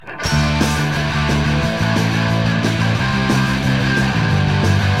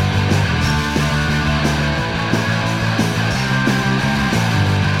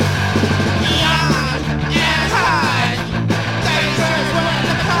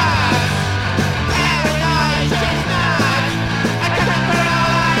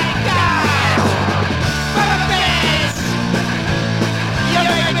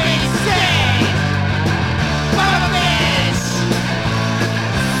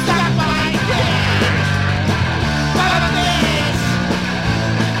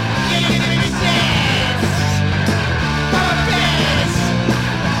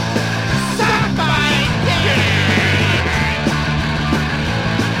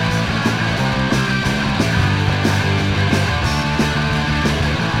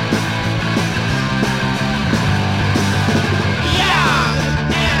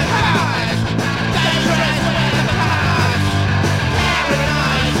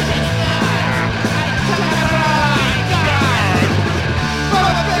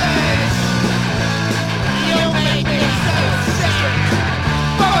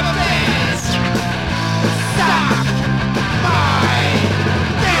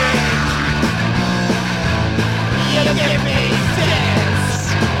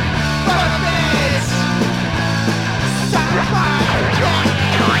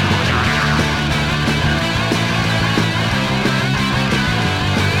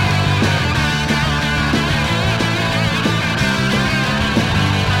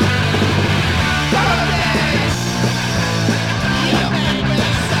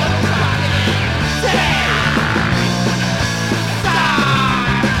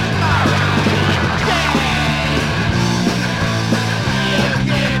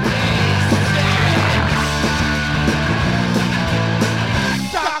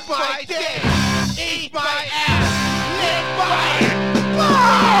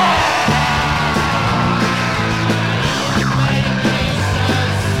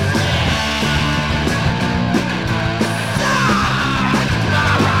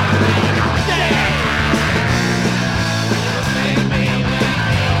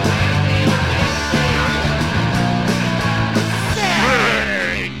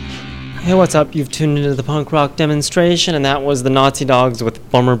Hey, what's up? You've tuned into the punk rock demonstration, and that was the Nazi Dogs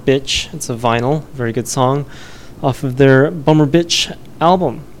with Bummer Bitch. It's a vinyl, very good song, off of their Bummer Bitch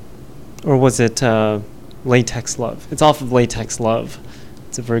album. Or was it Latex Love? It's off of Latex Love.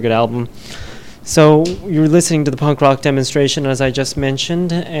 It's a very good album. So you're listening to the punk rock demonstration, as I just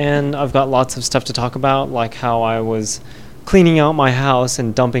mentioned, and I've got lots of stuff to talk about, like how I was cleaning out my house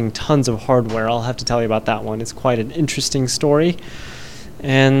and dumping tons of hardware. I'll have to tell you about that one. It's quite an interesting story.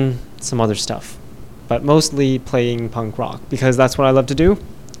 And some other stuff, but mostly playing punk rock, because that's what I love to do,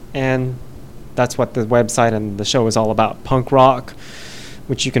 and that's what the website and the show is all about, punk rock,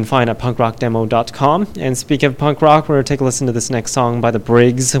 which you can find at punkrockdemo.com. And speaking of punk rock, we're going to take a listen to this next song by the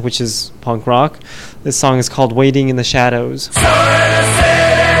Briggs, which is punk rock. This song is called Waiting in the Shadows.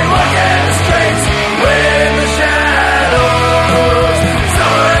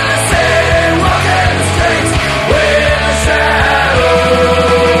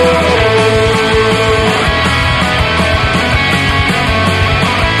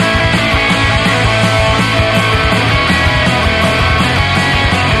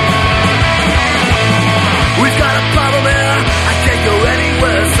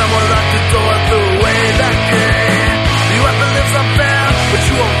 Someone locked the door, threw away that key. You have to live something.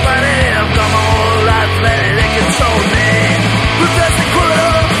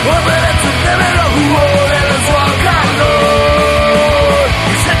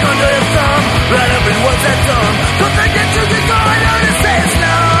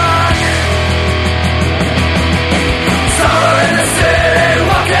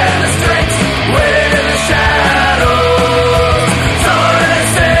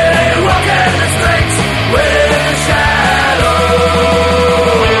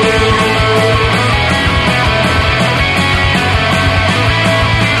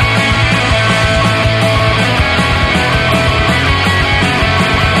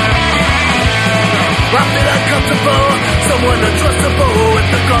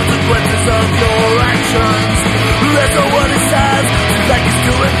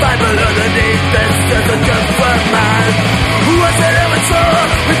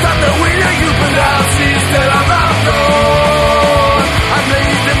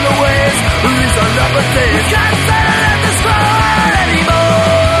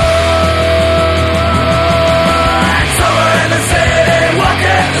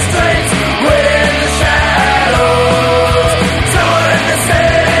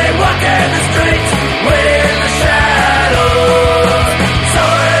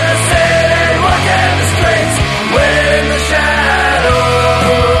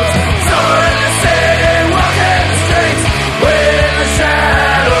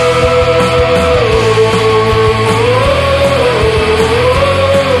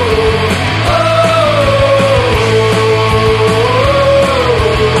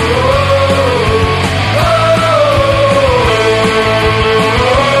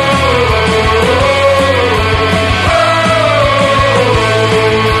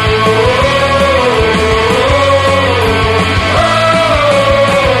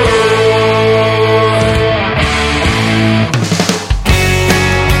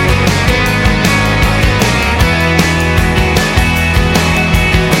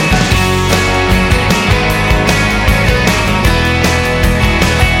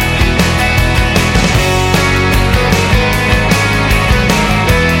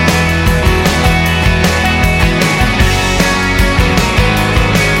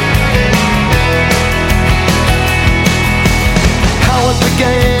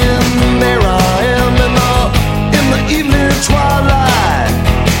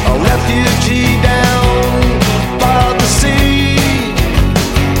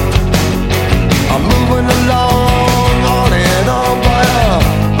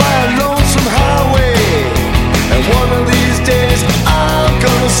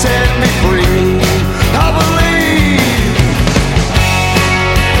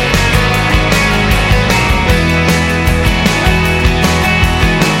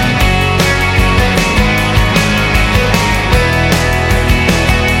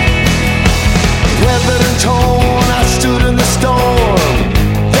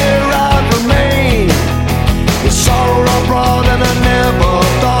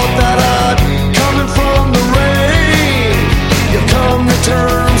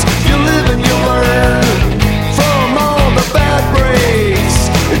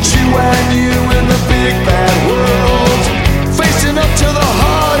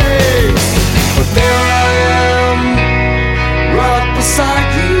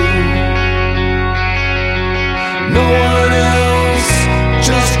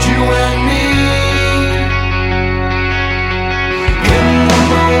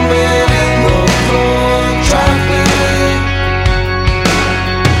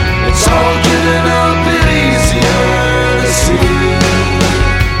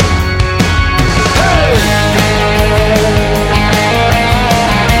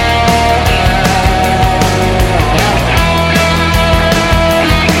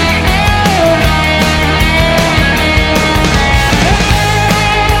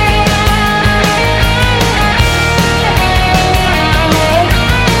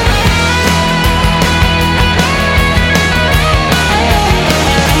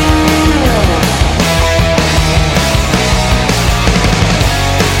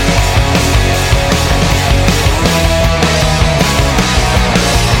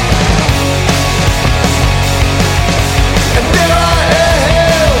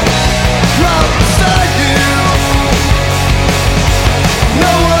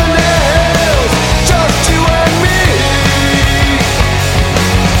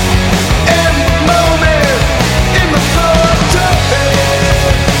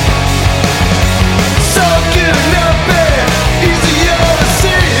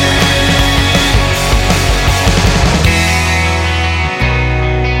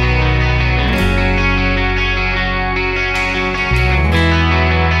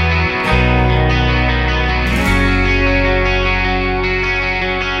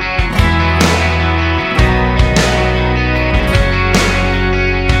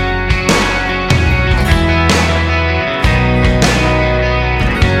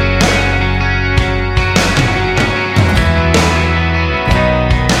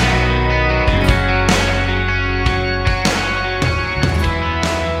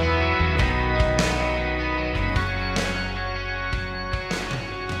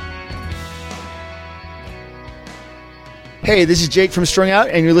 Hey, this is Jake from Strung Out,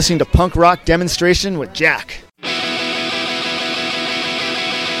 and you're listening to Punk Rock Demonstration with Jack.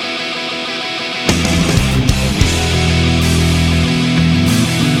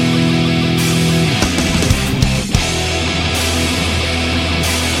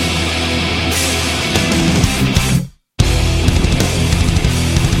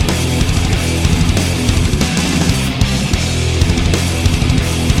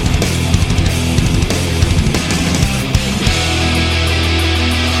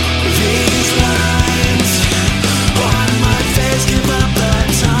 These lines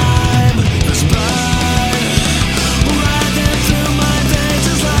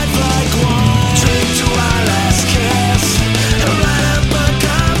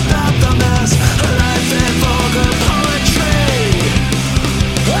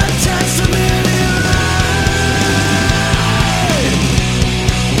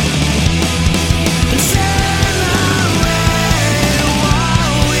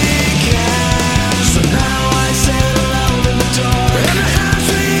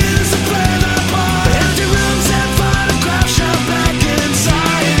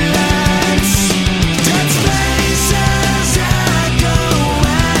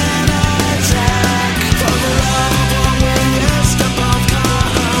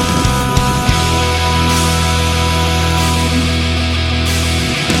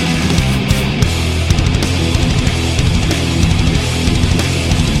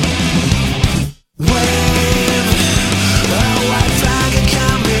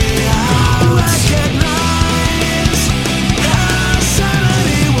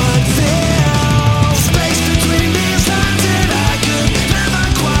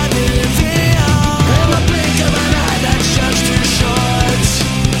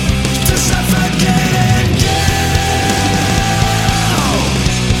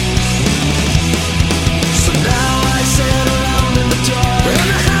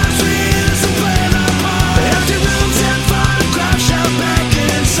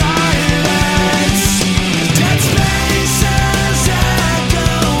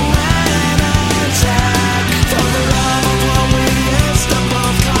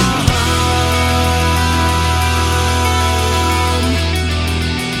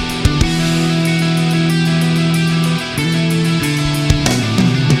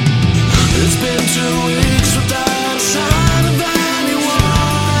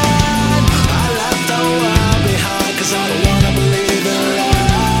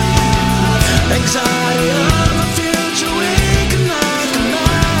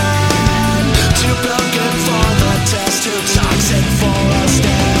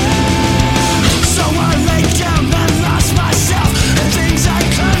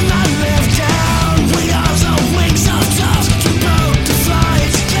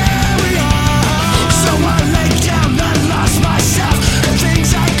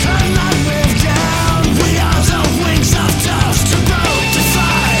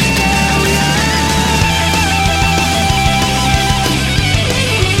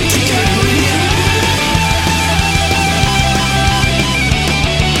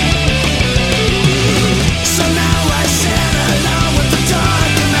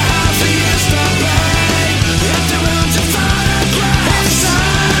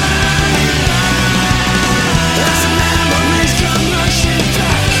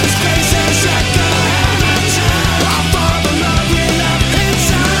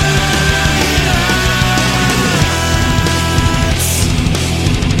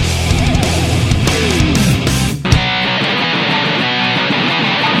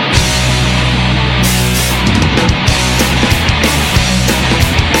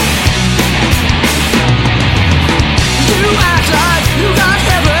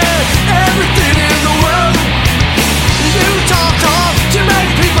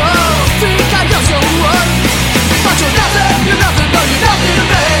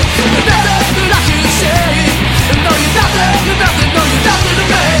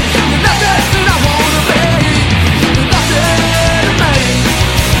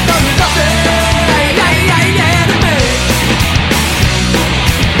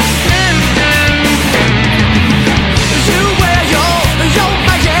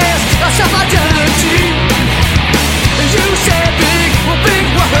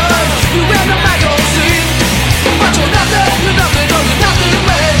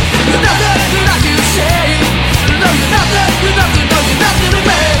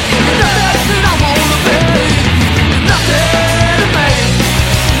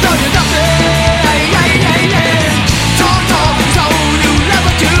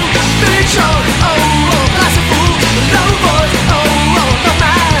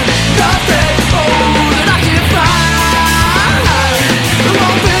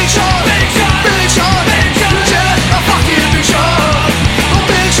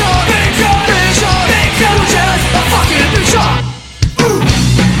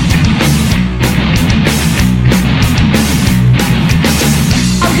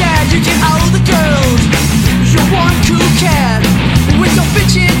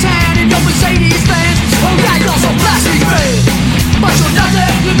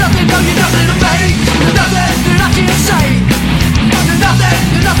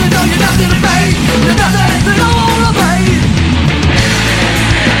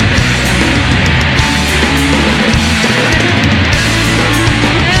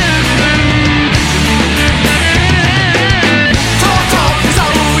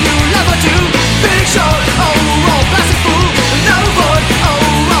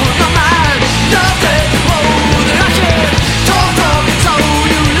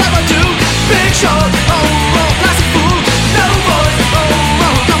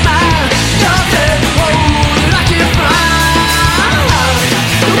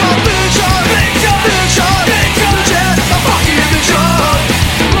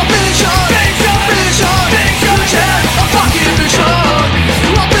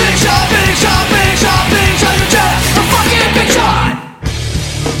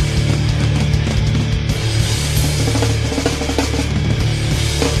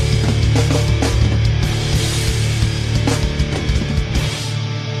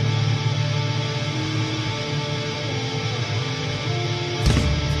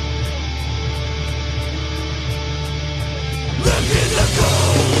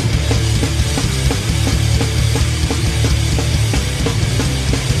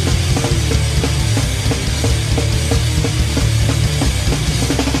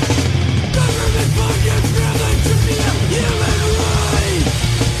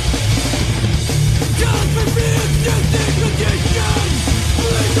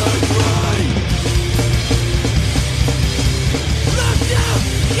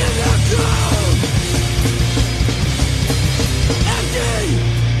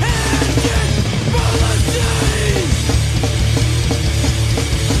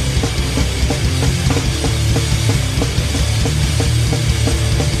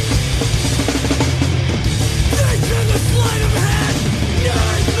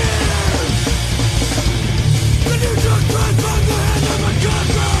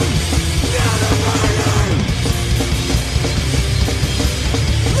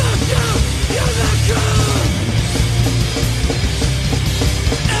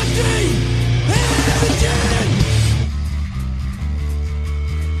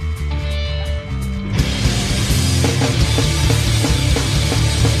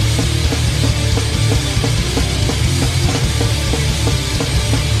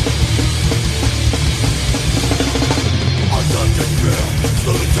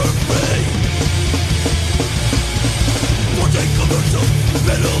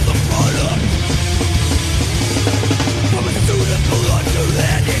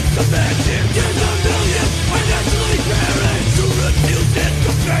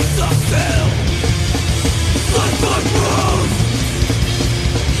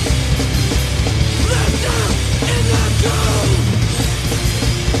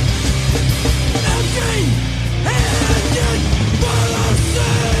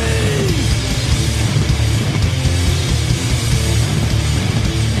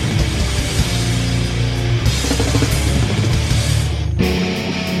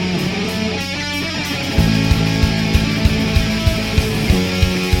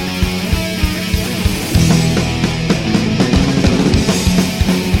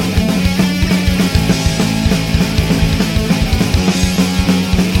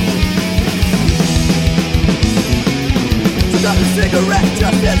cigarette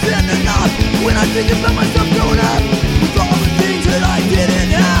just isn't enough. When I think about myself growing up, with all the things that I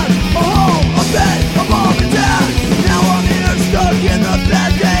didn't have, a home, a bed, a mom and dad. Now I'm here stuck in the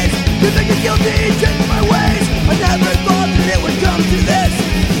bad days, cause I get guilty changing my ways. I never thought that it would come to this.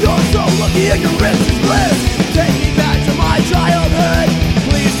 You're so lucky and your rich is bliss. Take me back to my childhood,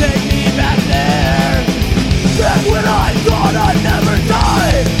 please take me back there. Back when I thought I'd never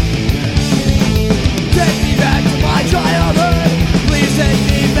die. Take me back to my childhood, please take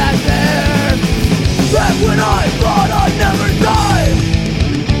me back there. Back when I thought I'd never die.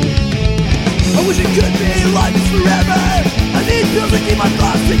 I wish it could be like this forever. I need pills to keep my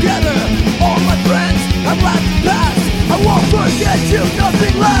thoughts together. All my friends have left the past. I won't forget you,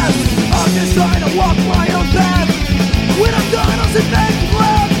 nothing less. I'm just trying to walk my own path. When I'm done, I'll sit back and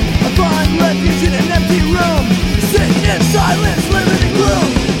laugh. I find refuge in an empty room, sitting in silence, living in gloom.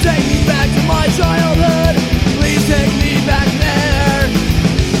 Take me back to my childhood, please take me back there.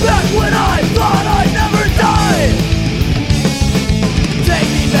 Back when I thought I'd never die. Take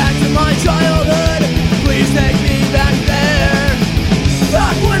me back to my childhood, please take me back there.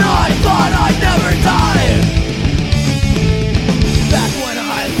 Back when I thought I'd never die. Back when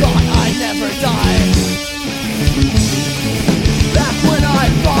I thought I'd never die. Back when I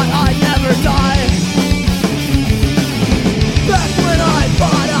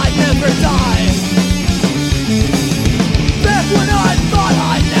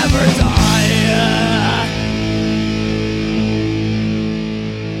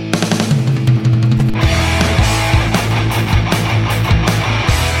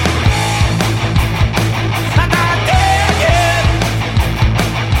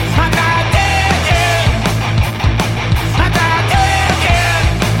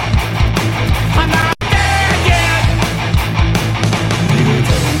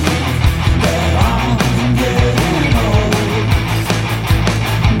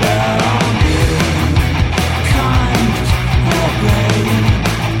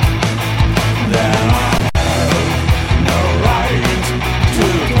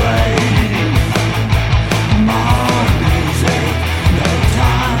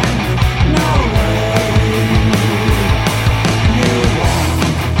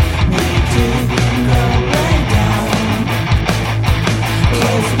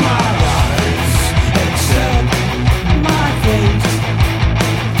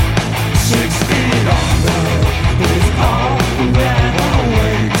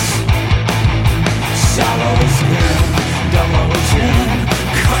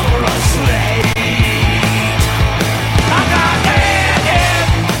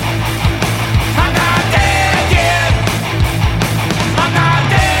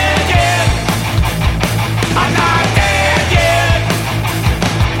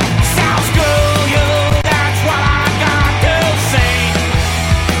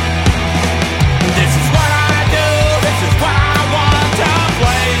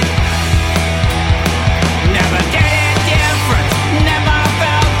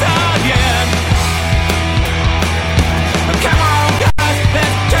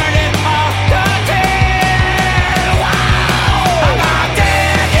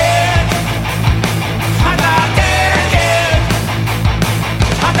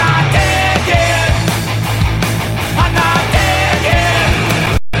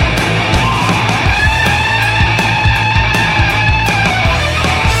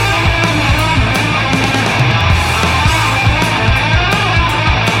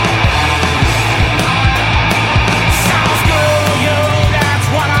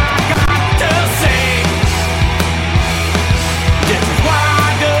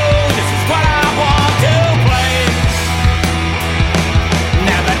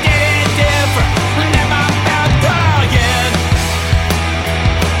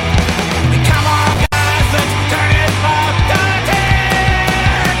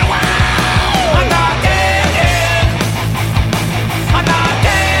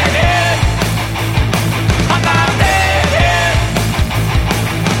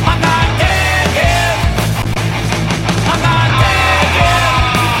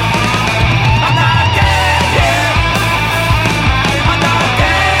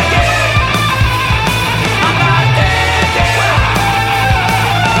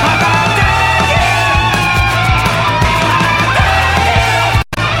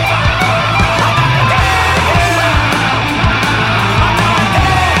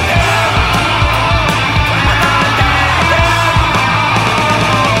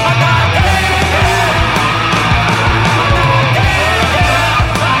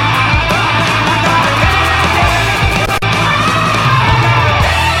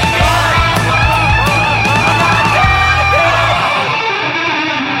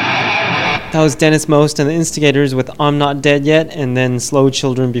That was Dennis Most and the Instigators with I'm Not Dead Yet, and then Slow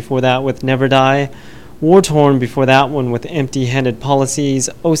Children before that with Never Die. War Torn before that one with Empty Handed Policies.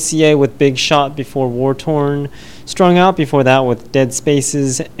 OCA with Big Shot before War Torn. Strung Out before that with Dead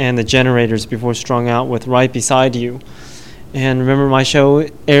Spaces. And The Generators before Strung Out with Right Beside You. And remember, my show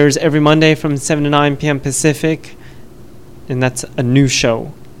airs every Monday from 7 to 9 p.m. Pacific. And that's a new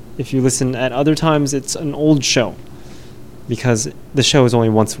show. If you listen at other times, it's an old show, because the show is only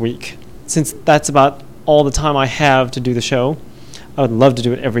once a week. Since that's about all the time I have to do the show, I would love to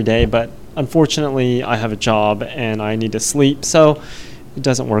do it every day, but unfortunately I have a job and I need to sleep, so it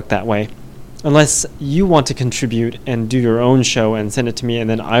doesn't work that way. Unless you want to contribute and do your own show and send it to me, and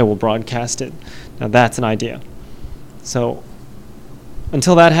then I will broadcast it. Now that's an idea. So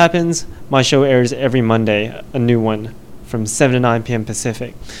until that happens, my show airs every Monday, a new one, from 7 to 9 p.m.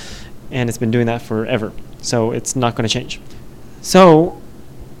 Pacific. And it's been doing that forever, so it's not going to change. So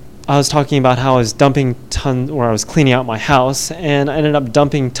I was talking about how I was dumping I was cleaning out my house, and I ended up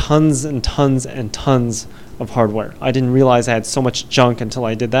dumping tons and tons and tons of hardware. I didn't realize I had so much junk until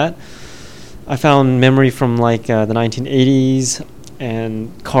I did that. I found memory from the 1980s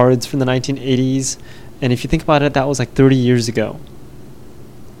and cards from the 1980s, and if you think about it, that was like 30 years ago.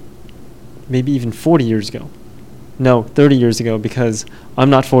 Maybe even 40 years ago. No, 30 years ago, because I'm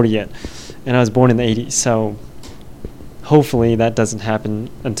not 40 yet, and I was born in the 80s, so hopefully that doesn't happen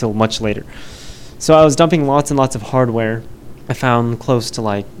until much later. So I was dumping lots and lots of hardware. I found close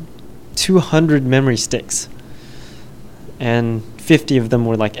to 200 memory sticks, and 50 of them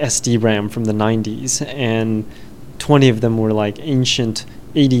were SD RAM from the 90s, and 20 of them were ancient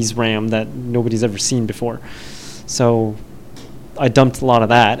 80s RAM that nobody's ever seen before. So I dumped a lot of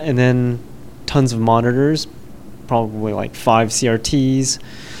that, and then tons of monitors, probably 5 CRTs,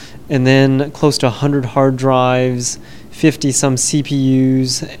 and then close to 100 hard drives, 50 some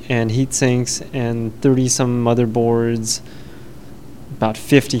CPUs and heat sinks, and 30 some motherboards, about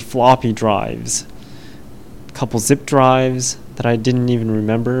 50 floppy drives, a couple zip drives that I didn't even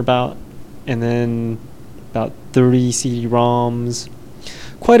remember about, and then about 30 CD-ROMs,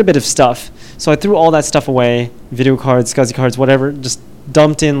 quite a bit of stuff. So I threw all that stuff away, video cards, SCSI cards, whatever, just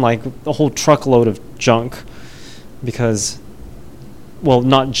dumped in a whole truckload of junk, because, well,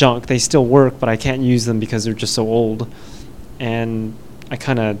 not junk, they still work, but I can't use them because they're just so old, and I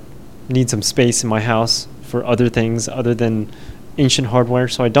kind of need some space in my house for other things other than ancient hardware,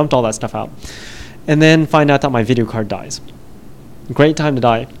 so I dumped all that stuff out. And then find out that my video card dies. Great time to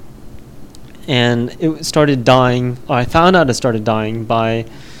die. And it started dying, I found out it started dying by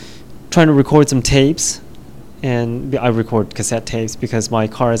trying to record some tapes, and I record cassette tapes because my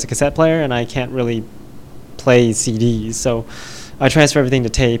car has a cassette player and I can't really play CDs, so I transfer everything to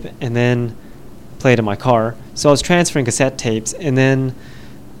tape and then play it in my car. So I was transferring cassette tapes, and then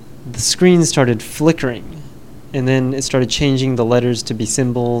the screen started flickering, and then it started changing the letters to be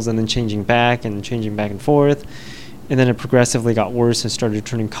symbols, and then changing back and forth, and then it progressively got worse and started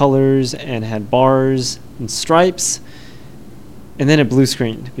turning colors and had bars and stripes, and then it blue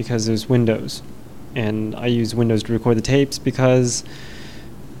screened because there's Windows, and I use Windows to record the tapes because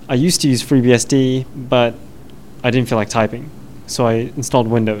I used to use FreeBSD, but I didn't feel like typing. So I installed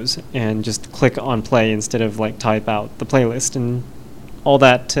Windows and just click on play instead of type out the playlist and all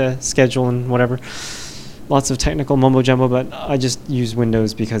that to schedule and whatever. Lots of technical mumbo jumbo, but I just use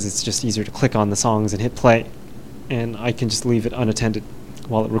Windows because it's just easier to click on the songs and hit play, and I can just leave it unattended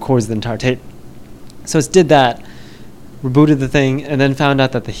while it records the entire tape. So it did that, rebooted the thing, and then found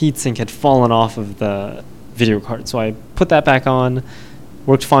out that the heatsink had fallen off of the video card. So I put that back on,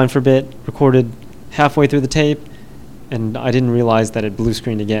 worked fine for a bit, recorded halfway through the tape, and I didn't realize that it blue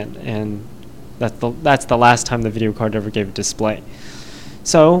screened again, and that's the last time the video card ever gave a display.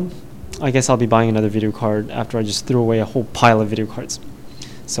 So I guess I'll be buying another video card after I just threw away a whole pile of video cards.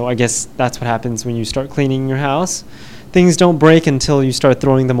 So I guess that's what happens when you start cleaning your house. Things don't break until you start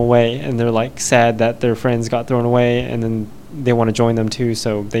throwing them away, and they're sad that their friends got thrown away, and then they want to join them too,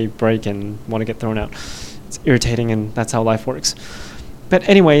 so they break and want to get thrown out. It's irritating, and that's how life works. But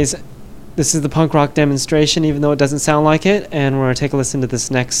anyways, this is the punk rock demonstration, even though it doesn't sound like it, and we're going to take a listen to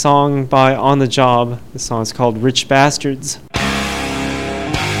this next song by On the Job. This song is called Rich Bastards.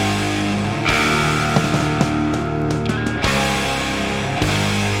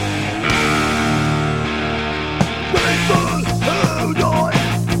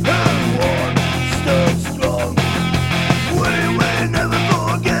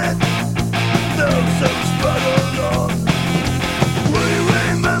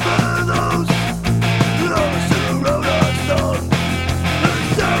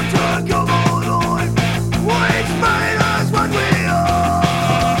 Which made us what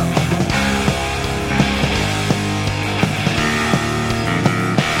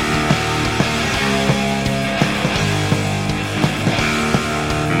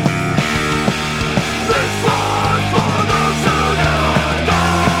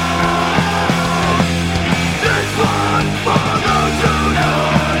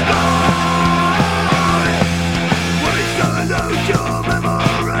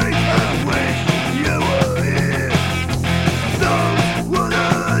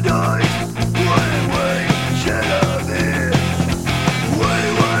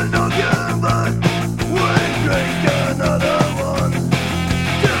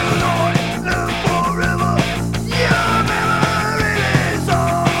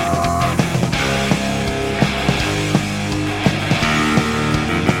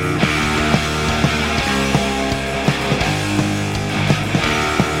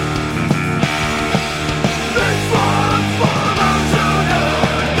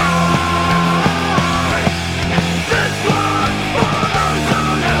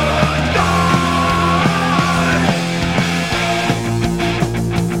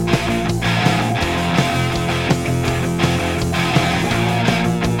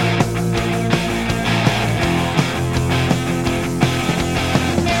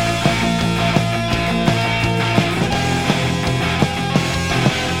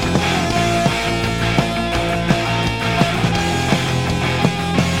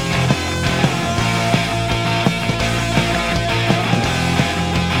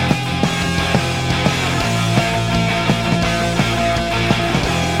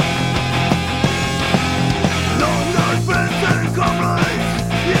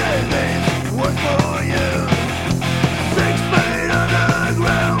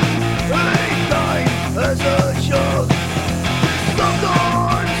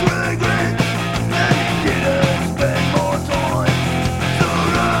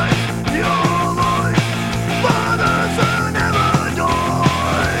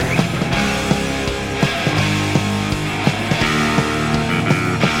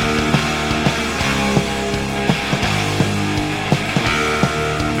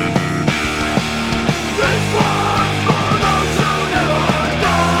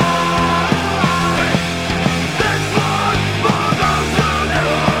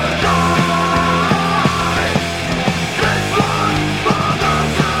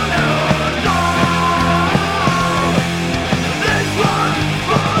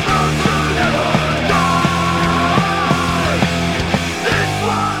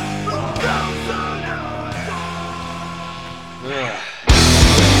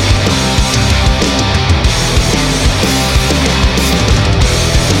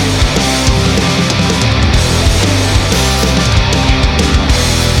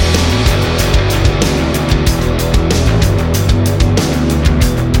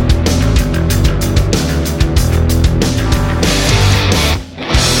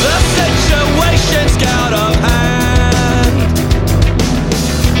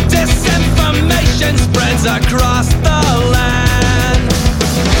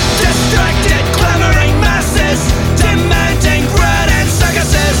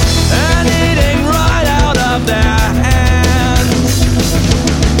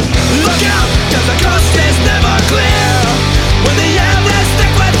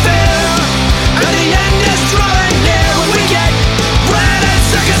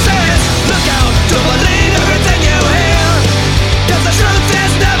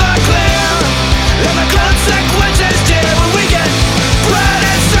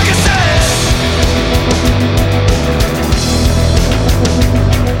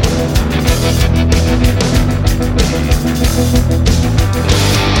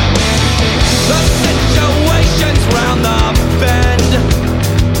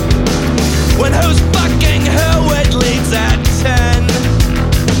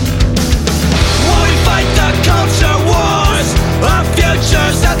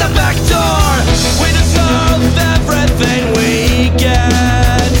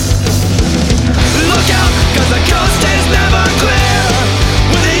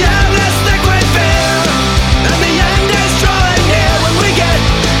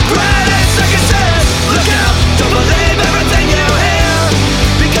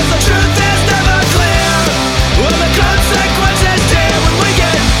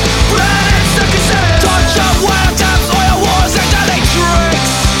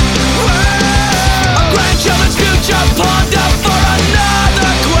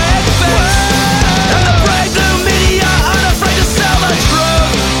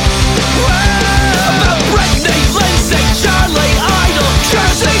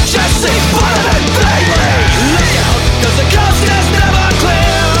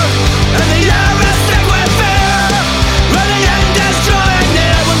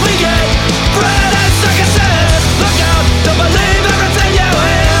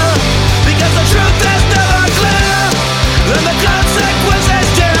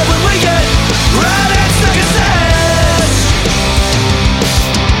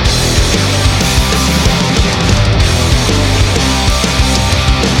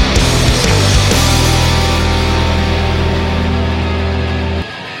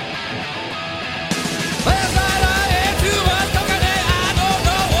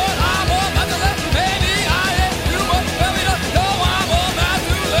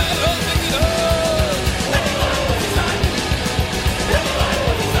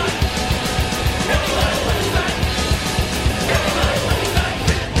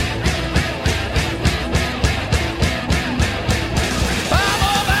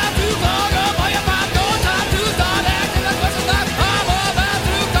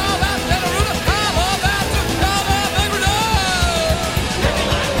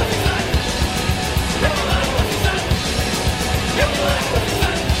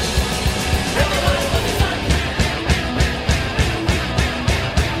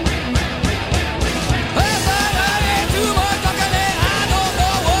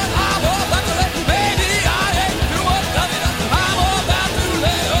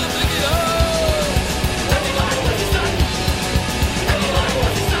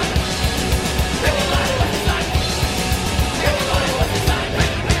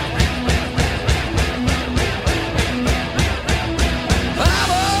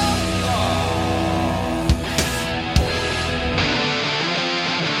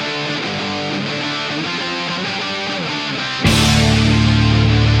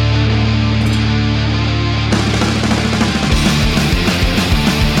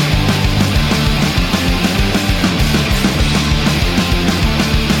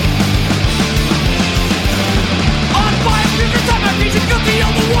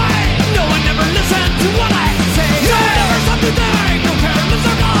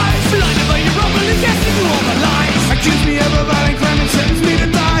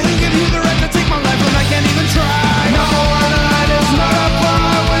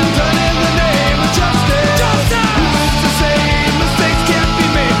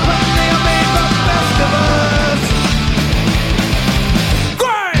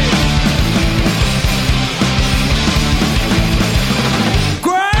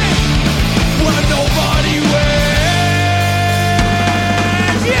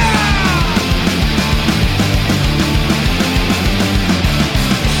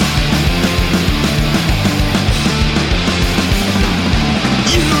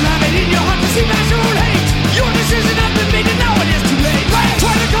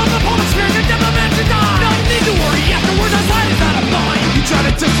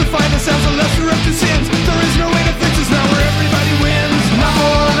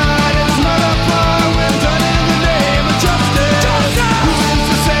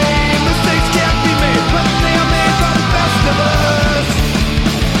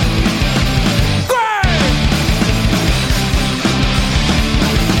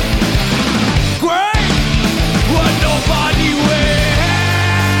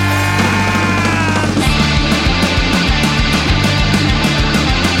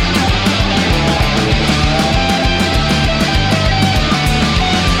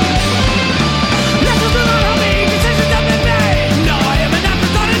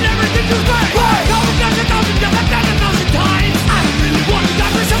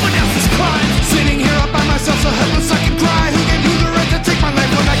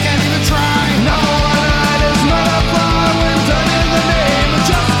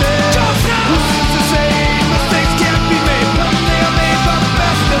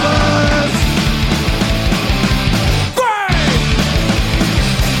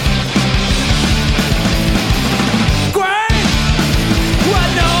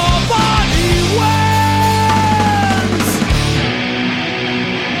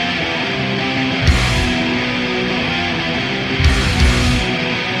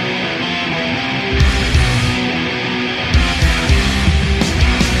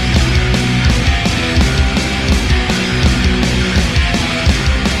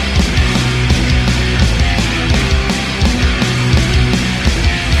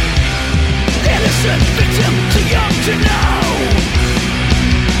to know.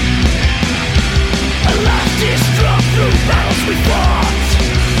 A life is strong through battles we fought.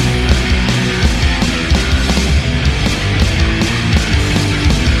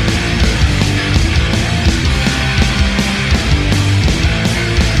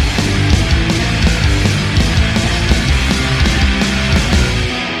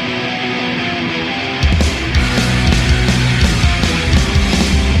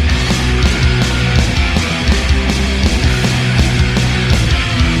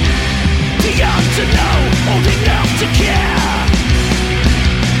 To know, old enough to care.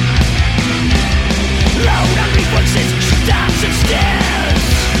 Loud and reflexes, she stands and stares.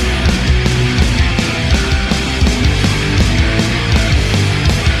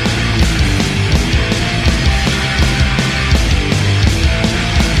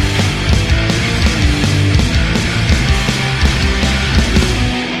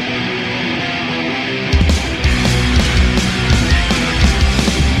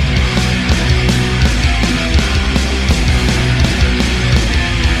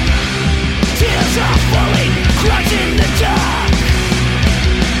 Cries in the dark.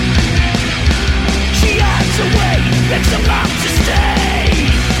 She hides away, begs a mom to stay.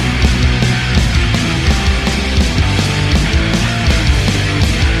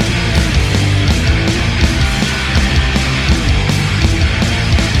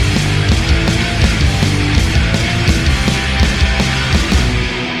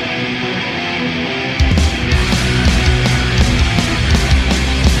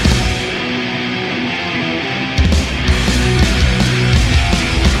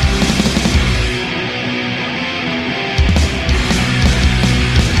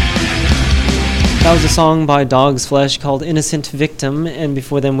 That was a song by Dog's Flesh called Innocent Victim, and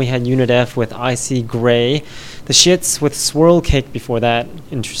before them we had Unit F with I See Grey. The Shits with Swirl Cake before that.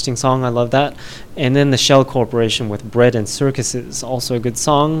 Interesting song, I love that. And then the Shell Corporation with Bread and Circuses. Also a good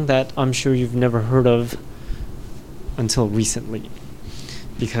song that I'm sure you've never heard of until recently,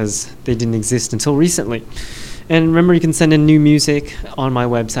 because they didn't exist until recently. And remember, you can send in new music on my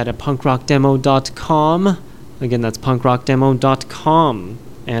website at punkrockdemo.com. Again, that's punkrockdemo.com.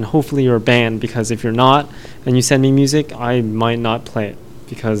 And hopefully you're a band, because if you're not and you send me music, I might not play it.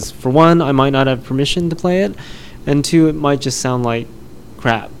 Because for one, I might not have permission to play it, and two, it might just sound like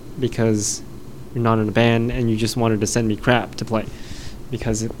crap because you're not in a band and you just wanted to send me crap to play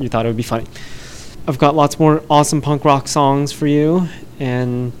because you thought it would be funny. I've got lots more awesome punk rock songs for you,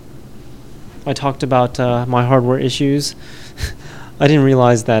 and I talked about my hardware issues. I didn't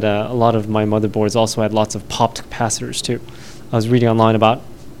realize that a lot of my motherboards also had lots of popped capacitors too. I was reading online about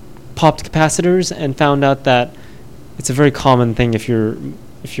popped capacitors and found out that it's a very common thing if your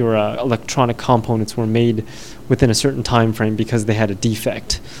electronic components were made within a certain time frame because they had a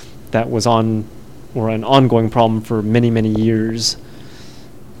defect that was on, or an ongoing problem for many, many years.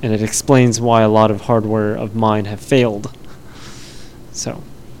 And it explains why a lot of hardware of mine have failed. So,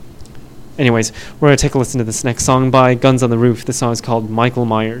 anyways, we're going to take a listen to this next song by Guns on the Roof. The song is called Michael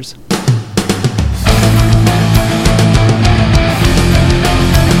Myers.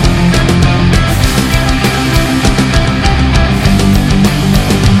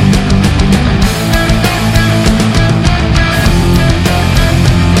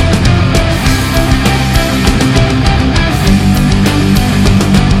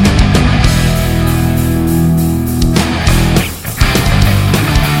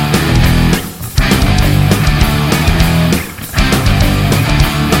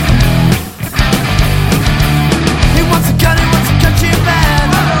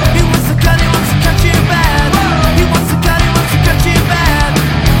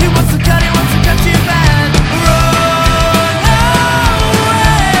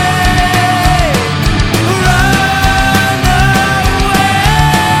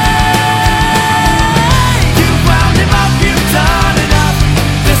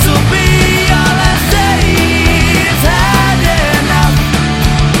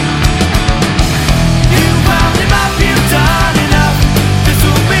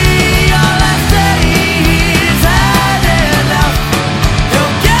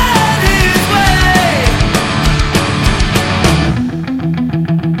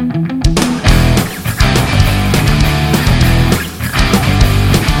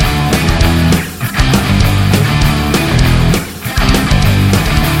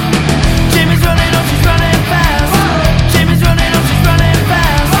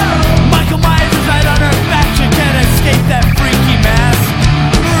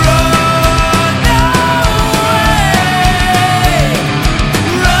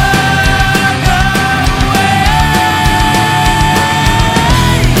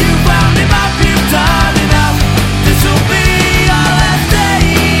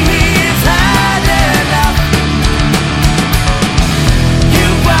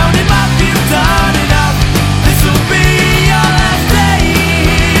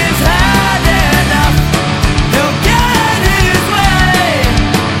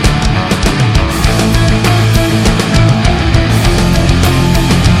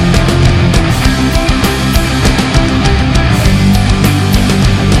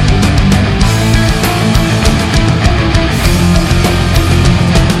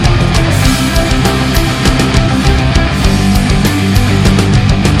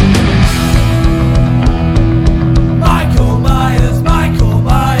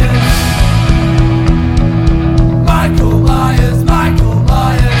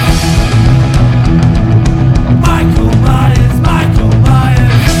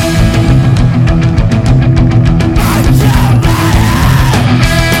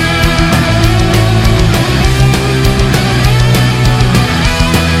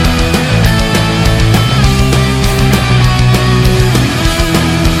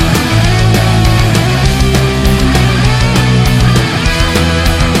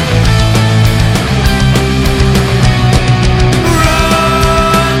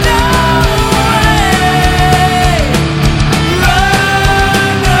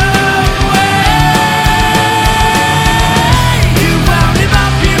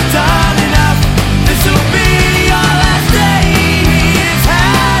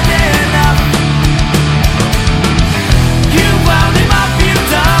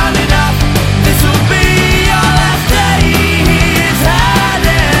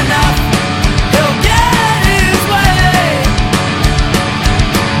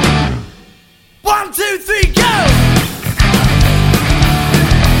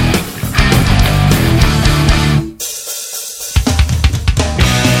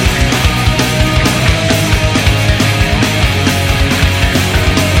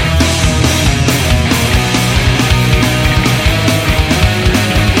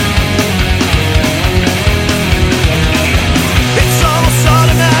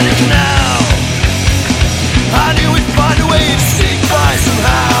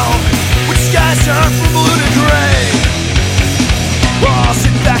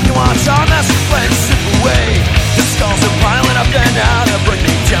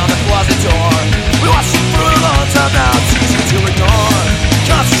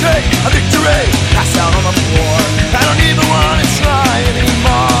 straight, a victory, passed out on the floor. I don't even wanna try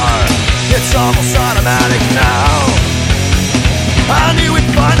anymore. It's almost automatic now. I knew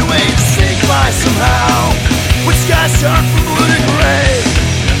we'd find a way to sneak by somehow. When skies turn from blue to gray,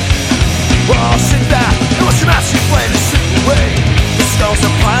 we'll all sit back and watch the master flame slip away. The skulls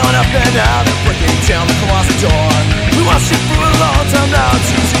are piling up and now they're breaking down the closet door. We watched it for a long time now,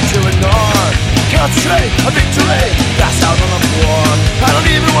 it's easy to ignore. Concentrate, a victory, passed out on the floor. I don't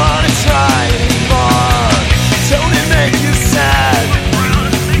even wanna try anymore. Don't it make you sad?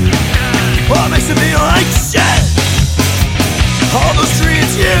 What makes it feel like shit? All those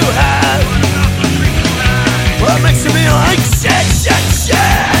dreams you had. What makes it feel like shit, shit,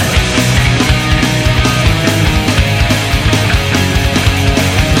 shit?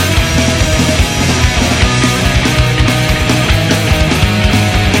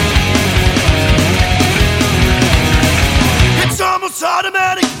 It's almost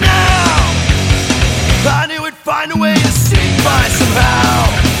automatic now. I knew we'd find a way to sneak by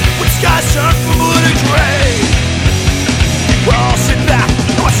somehow. When skies turn from blue to gray, we'll all sit back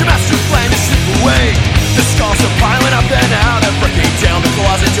and watch the master flame slip away. The skulls are piling up and now they're breaking down the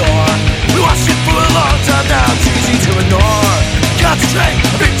closet door. We watched it for a long time now, it's easy to ignore. Concentrate,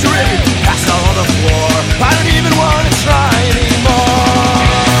 a victory, passed out on the floor. I don't even wanna try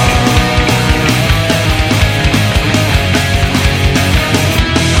anymore.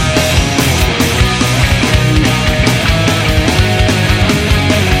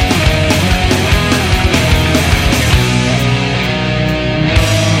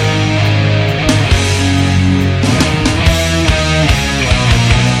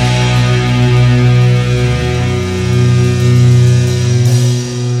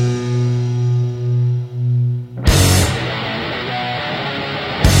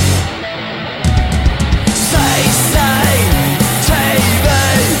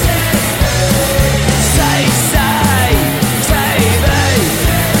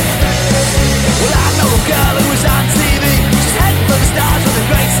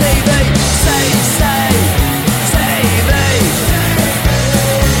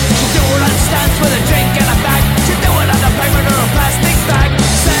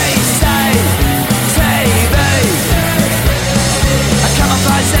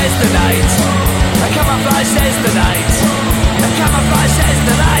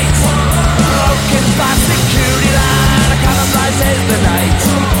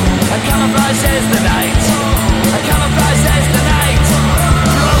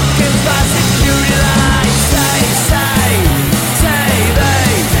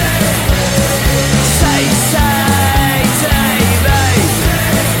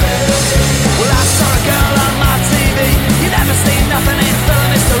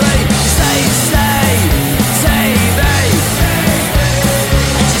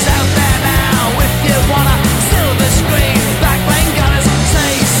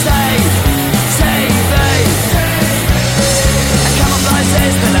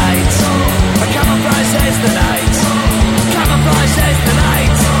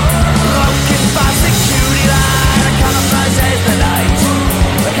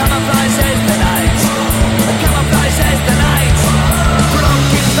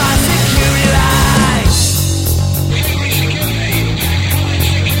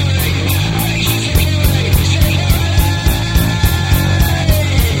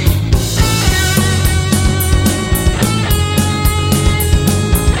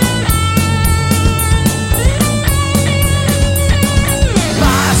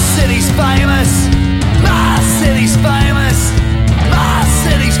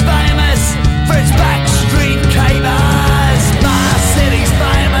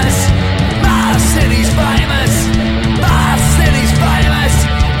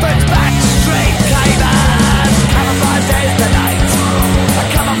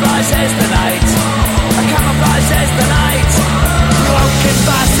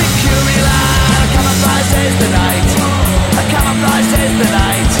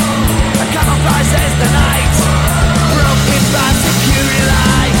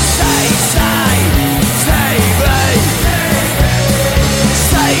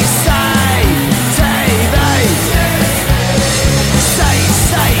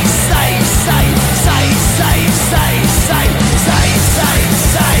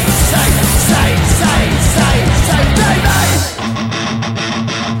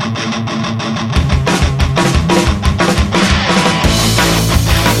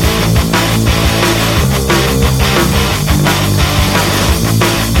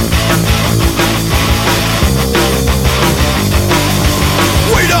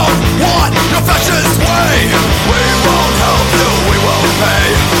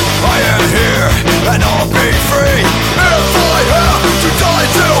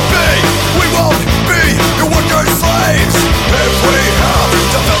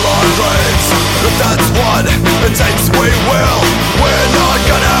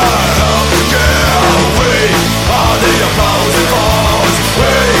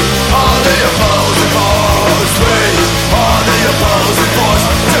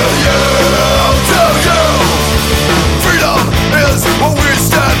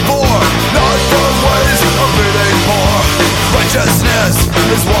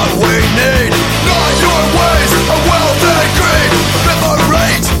 what we need. Not your ways of wealth and greed.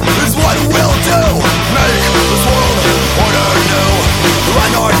 Liberate is what we'll do. Make this world order new.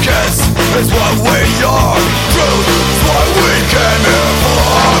 Anarchists is what we are. Truth is what we came here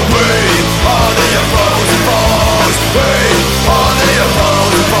for. We are the opposing force. We are the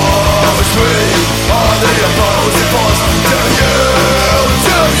opposing force. We are the opposing force. To you,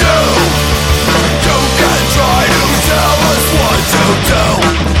 to you. You can try to tell us what to do.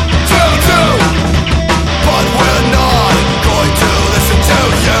 To do.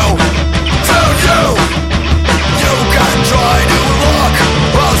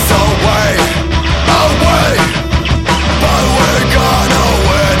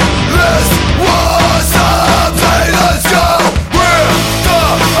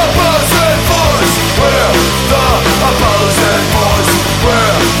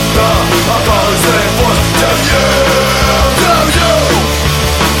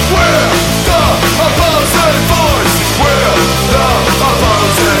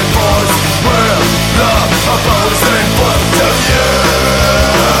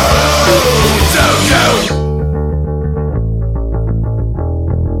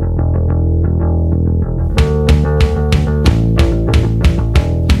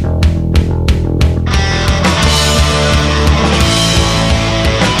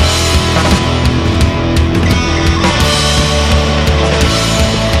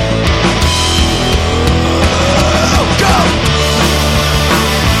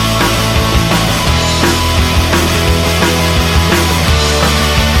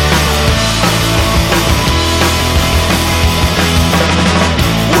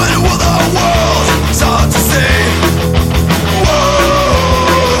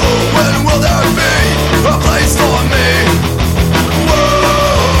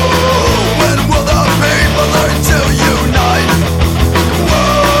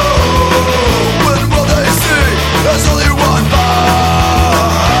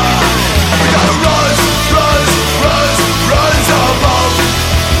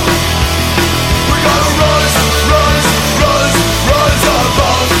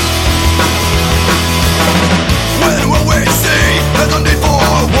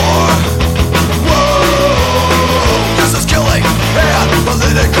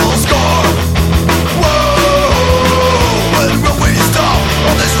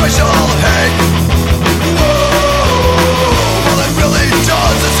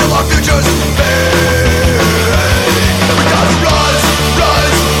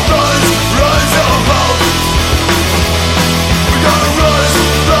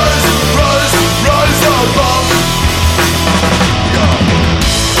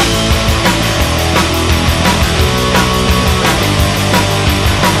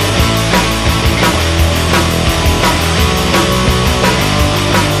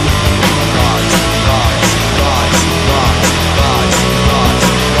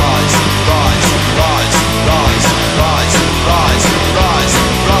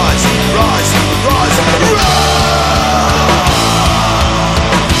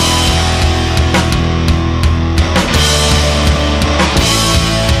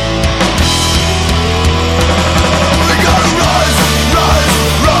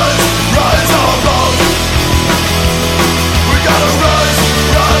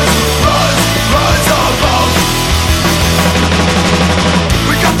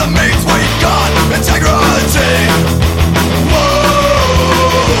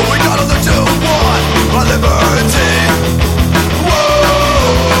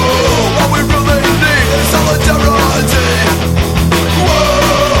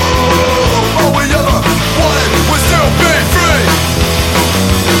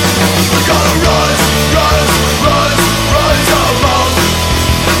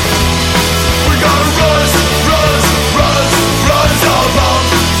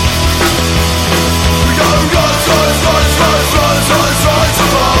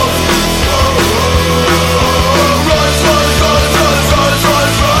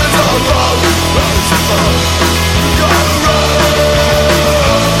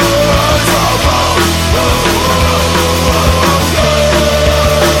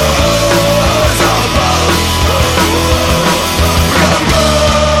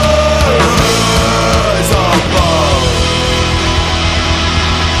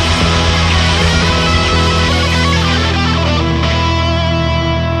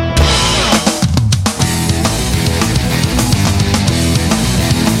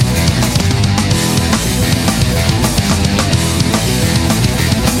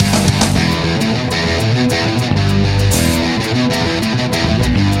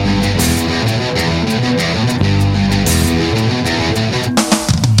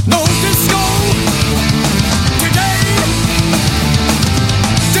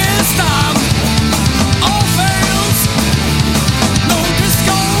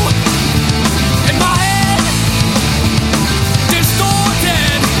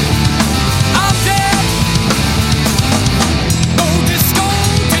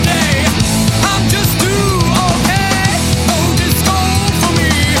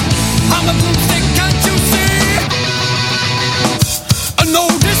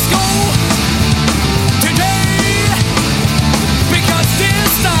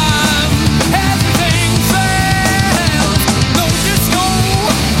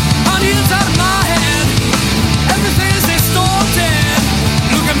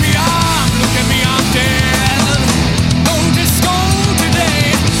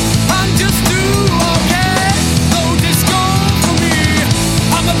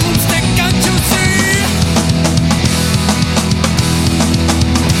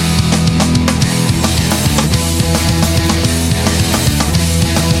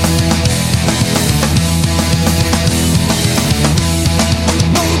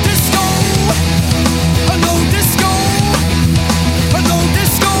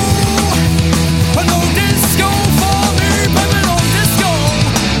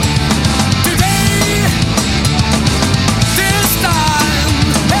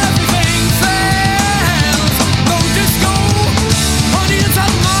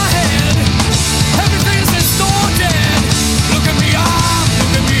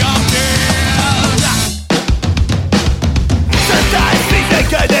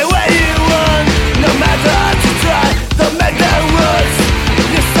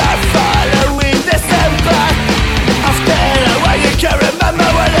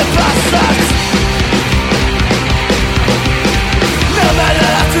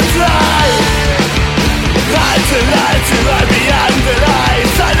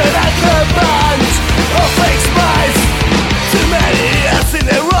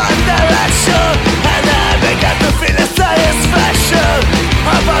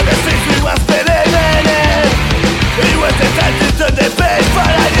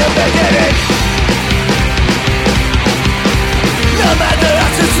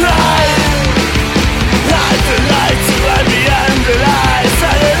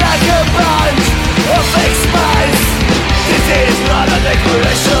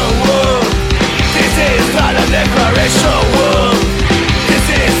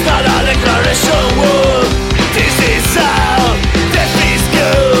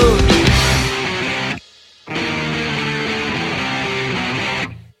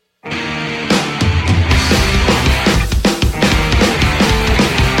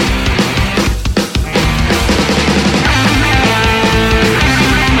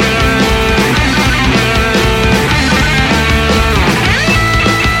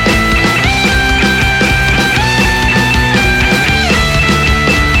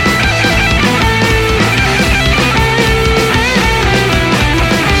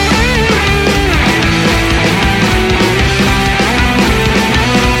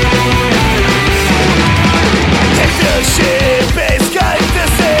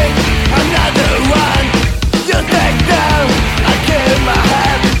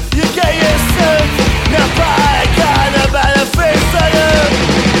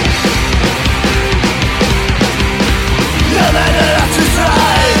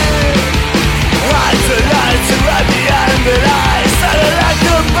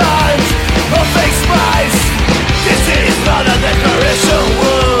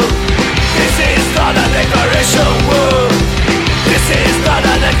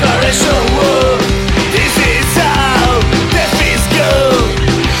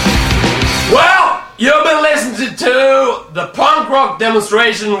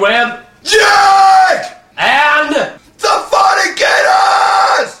 demonstration with Jack! and The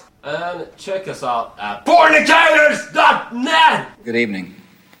Fornicators! and check us out at fornicators.net. Good evening.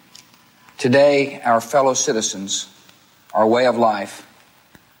 Today, our fellow citizens, our way of life,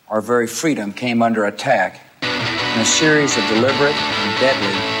 our very freedom came under attack in a series of deliberate and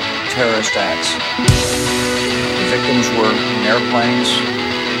deadly terrorist acts. The victims were in airplanes,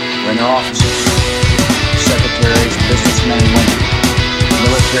 were in their offices, secretaries, businessmen and women,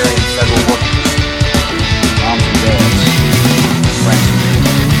 military and federal workers, moms and dads, friends and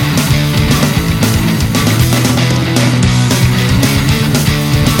family.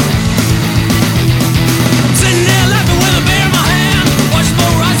 Sitting there laughing with a beer in my hand, watching the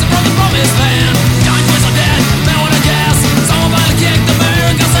rise from the promised land. Giant twist of dead, man on a gas. Someone about to kick the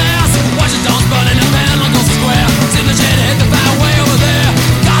America's ass. Watching dogs burning in pan on Coastal Square. Seeing the jet hit the fire way over there.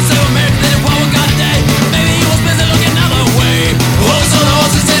 God save America, they didn't want God today. Maybe he was busy looking another way. Oh, so the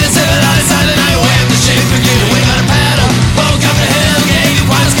horses did it, said I decided I wave the ship again. We got a paddle, woke up the hill, gave you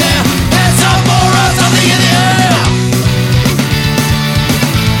quite a scare. Heads up, more of something in the air.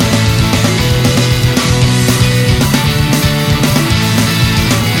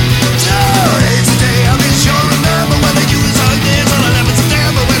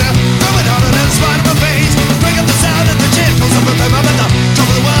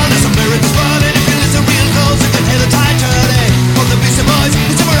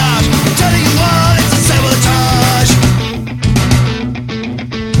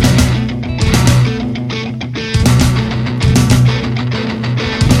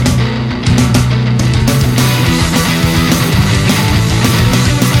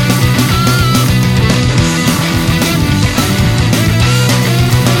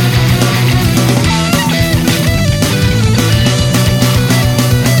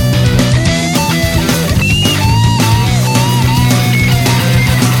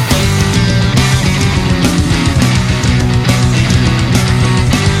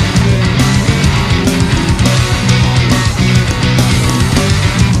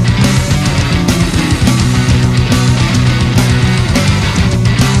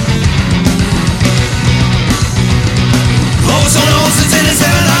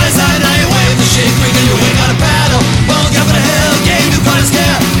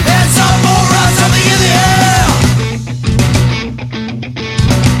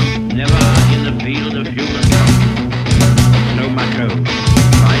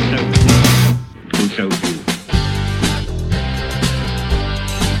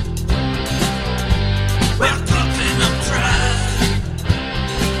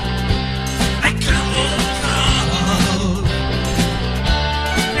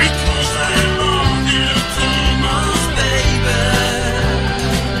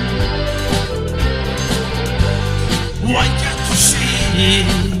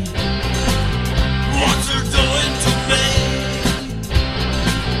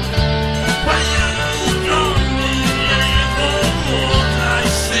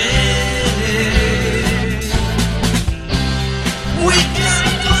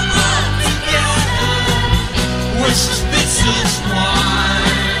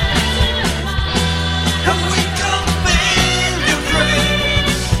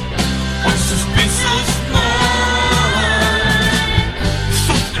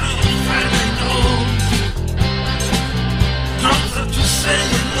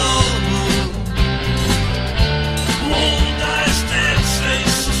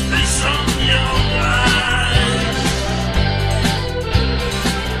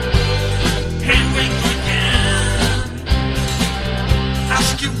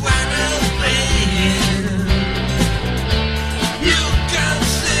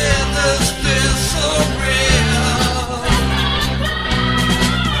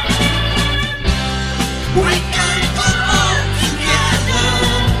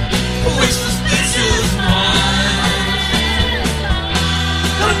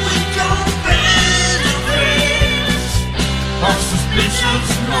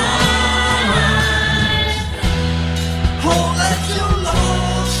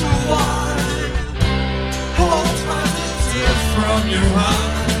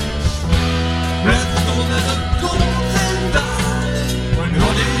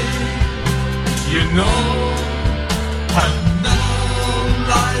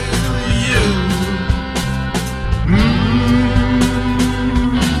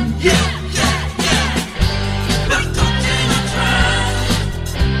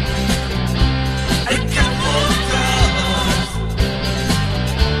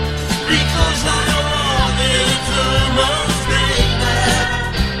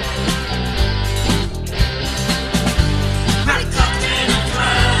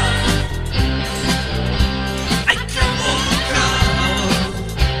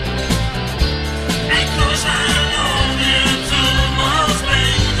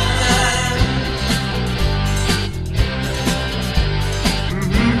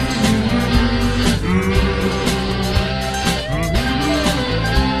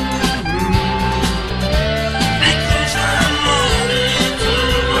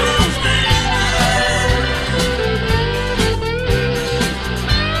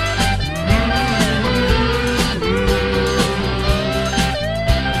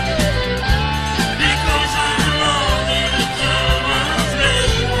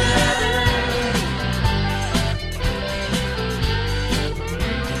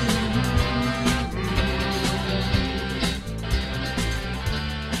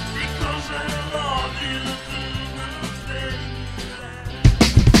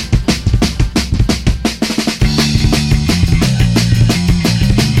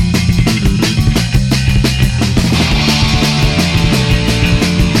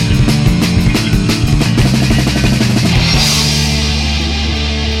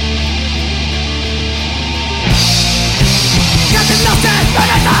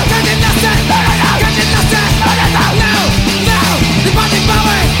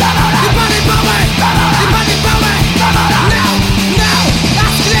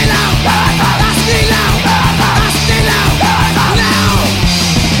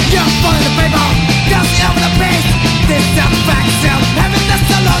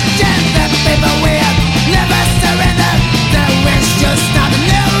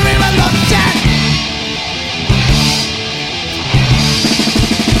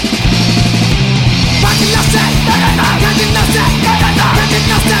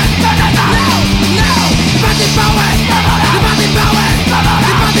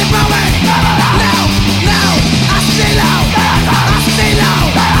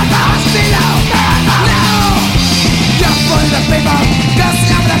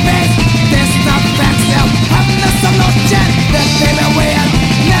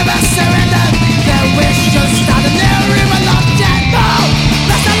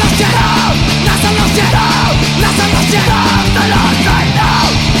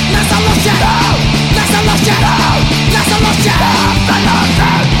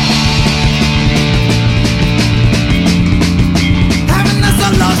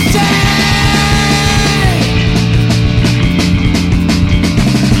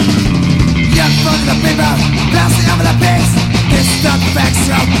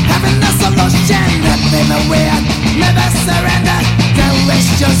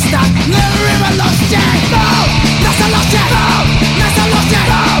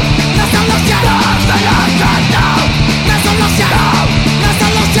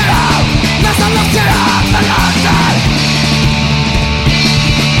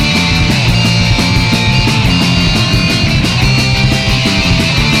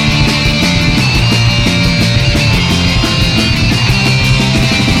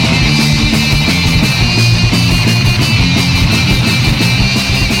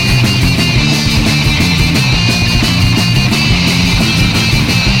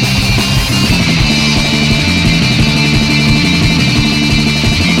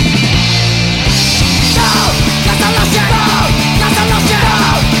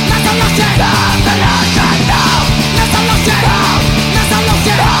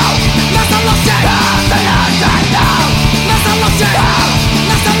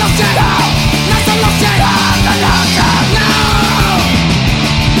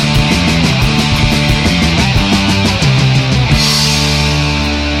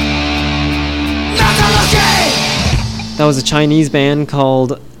 That was a Chinese band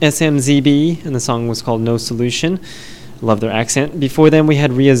called SMZB, and the song was called No Solution. Love their accent. Before them, we had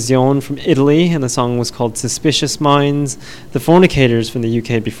Reazione from Italy, and the song was called Suspicious Minds. The Fornicators from the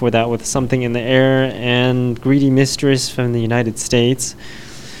UK before that with Something in the Air, and Greedy Mistress from the United States.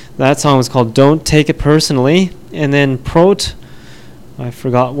 That song was called Don't Take It Personally. And then Prote, I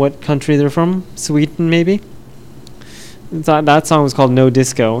forgot what country they're from, Sweden maybe? That song was called No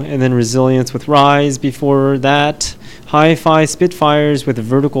Disco. And then Resilience with Rise before that. Hi-Fi Spitfires with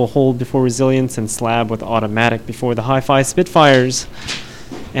Vertical Hold before Resilience, and Slab with Automatic before the Hi-Fi Spitfires.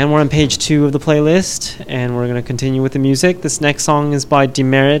 And we're on page 2 of the playlist, and we're going to continue with the music. This next song is by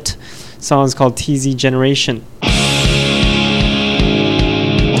Demerit. The song is called TZ Generation.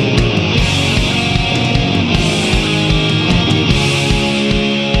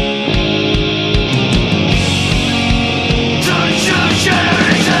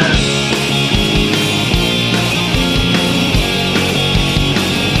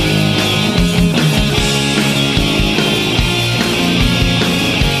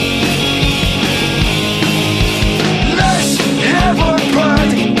 Let's have a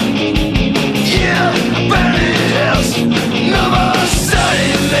party. Yeah, burn it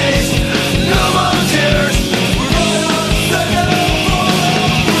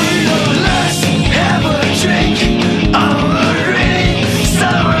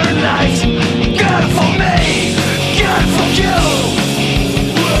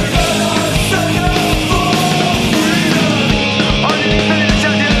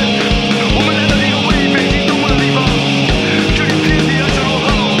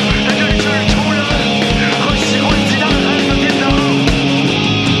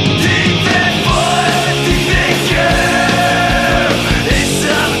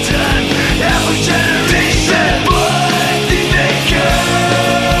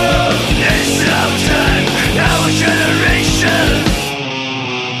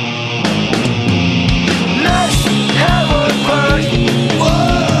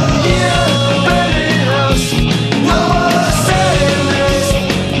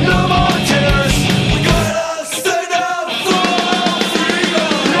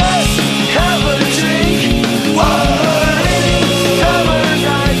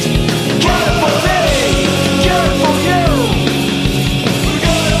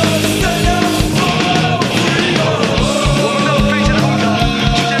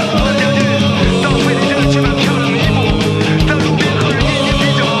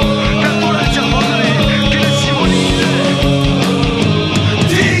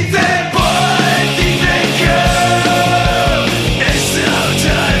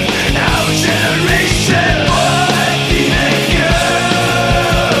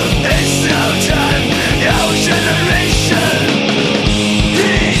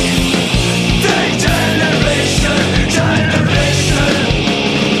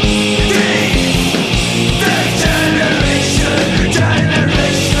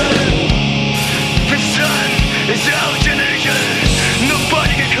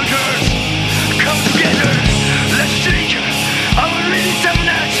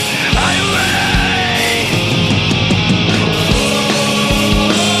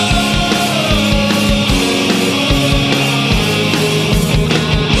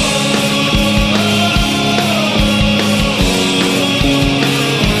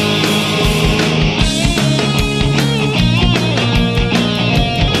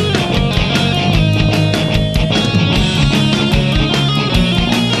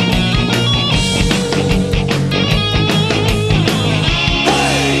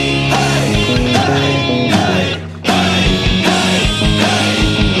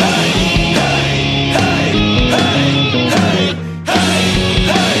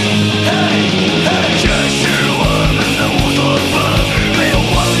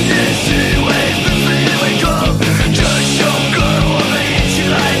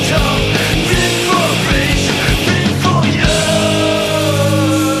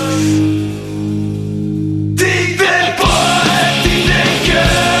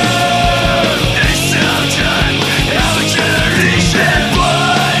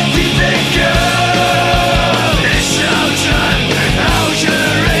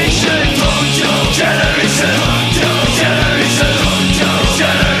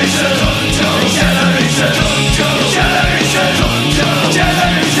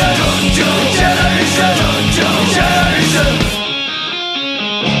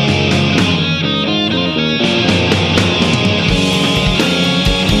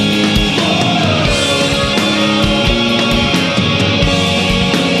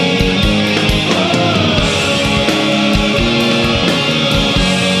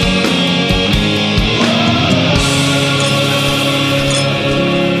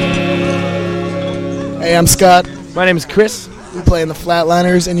Hey, I'm Scott. My name is Chris. We play in the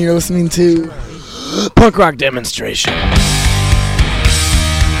Flatliners, and you're listening to Punk Rock Demonstration.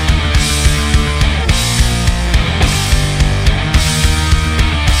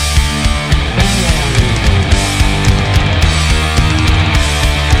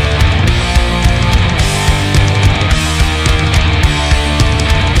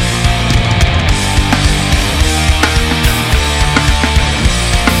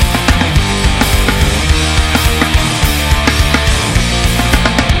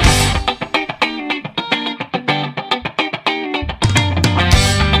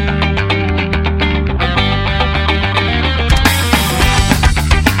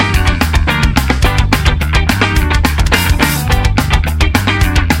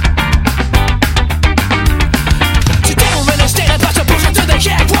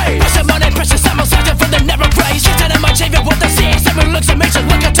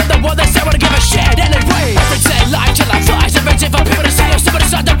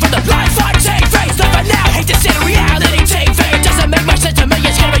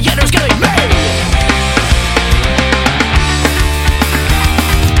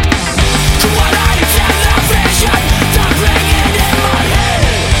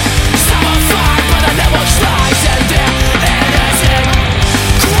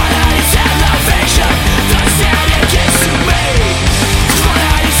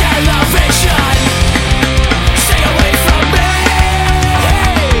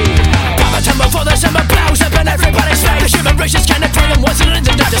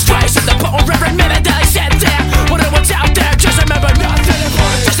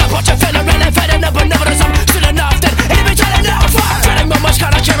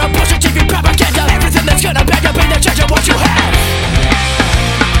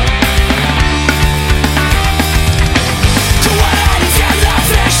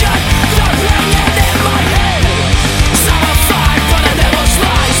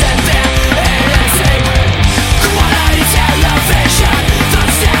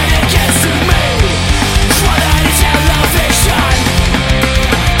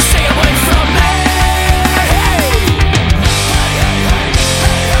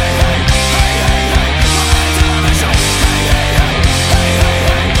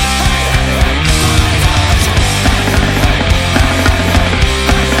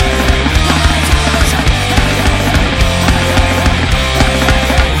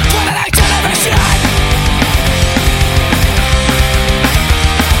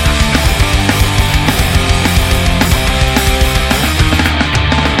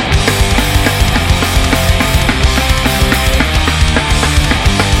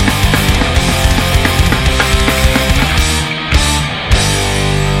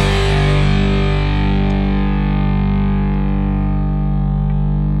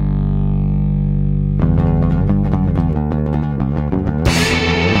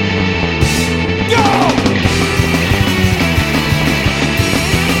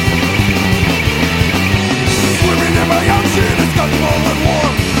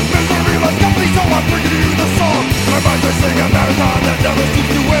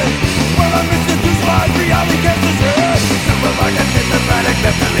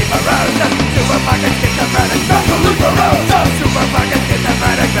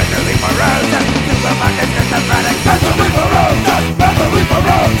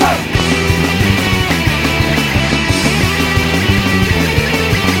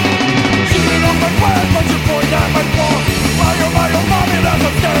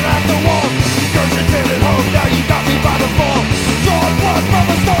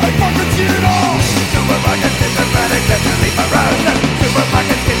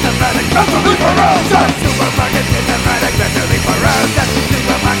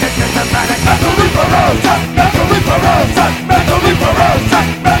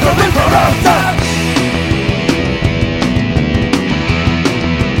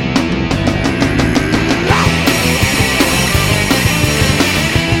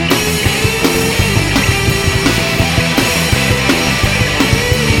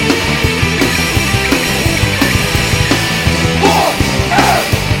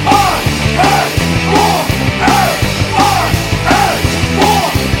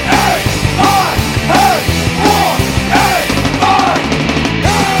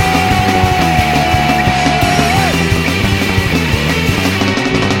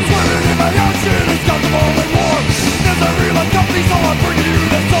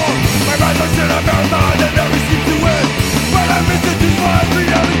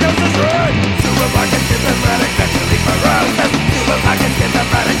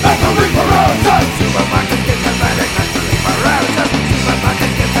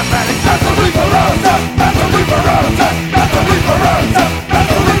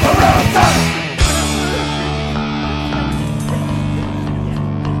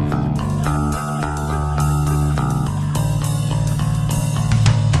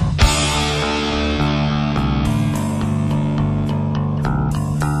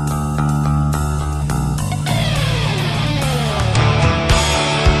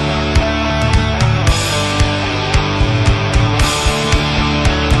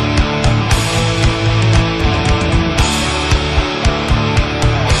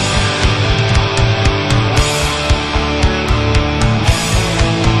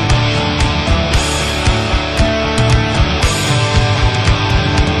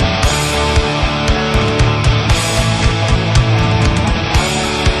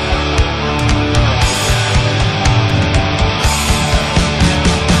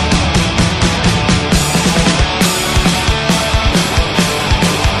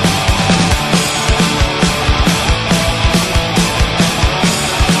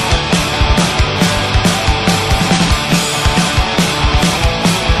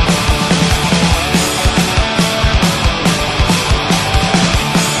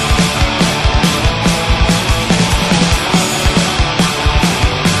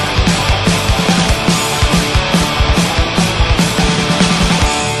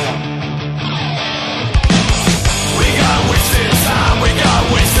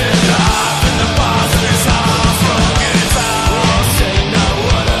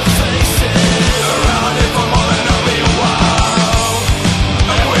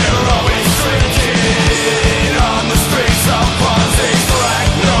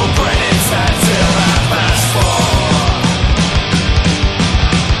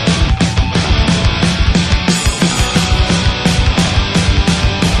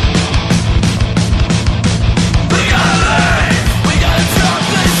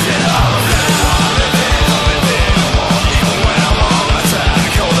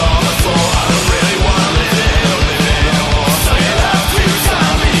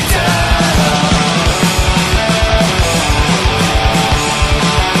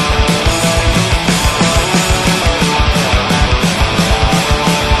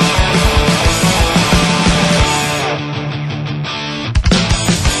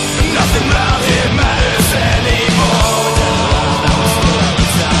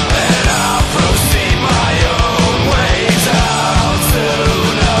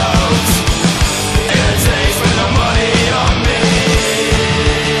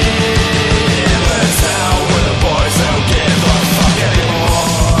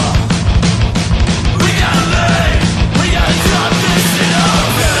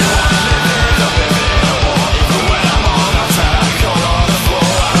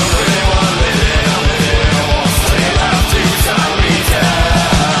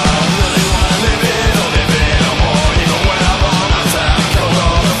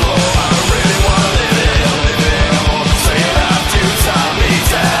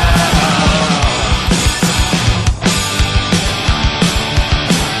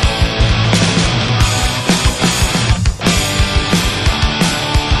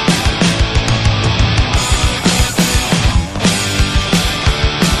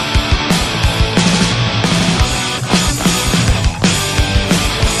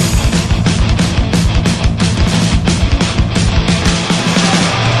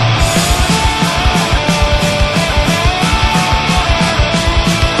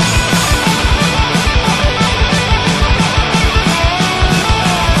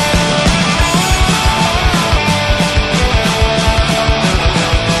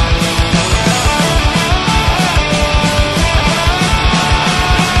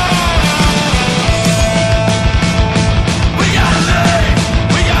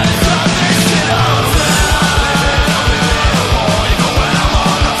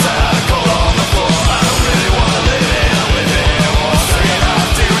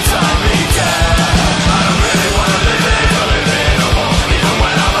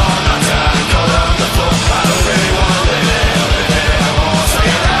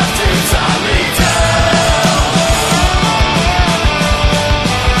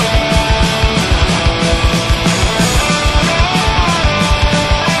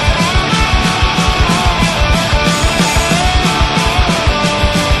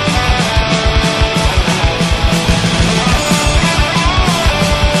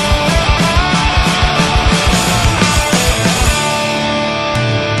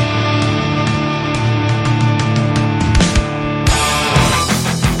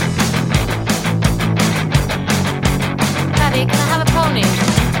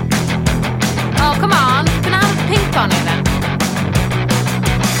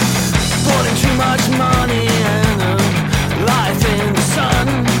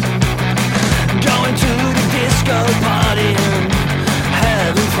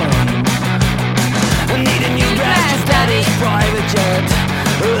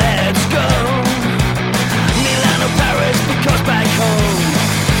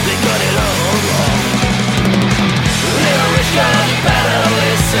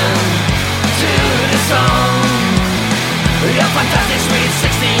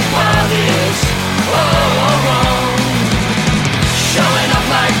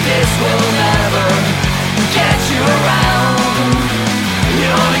 this will never get you around. You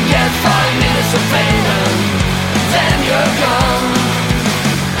only get 5 minutes of fame and then you're gone.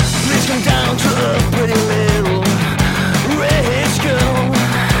 Please come down to a pretty little rich girl.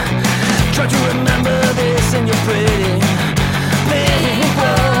 Try to remember this in your pretty big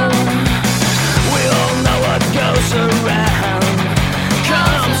world. We all know what goes around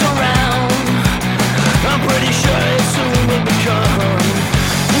comes around. I'm pretty sure it soon will become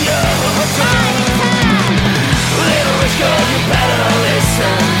your turn. Little rich girl, you better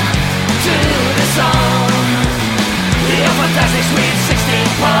listen to this song. Your fantastic sweet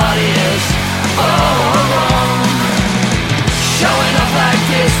 16 party is all wrong. Showing off like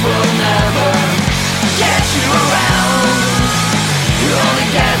this will never get you around. You only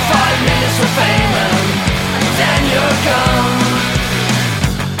get 5 minutes of fame and then you're gone.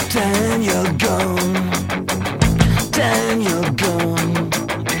 Then you're gone. Then you're gone.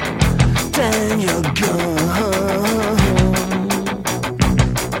 Then you're gone.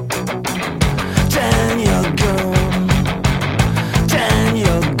 Then you're gone. Then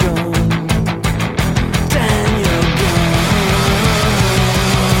you're gone. Then you're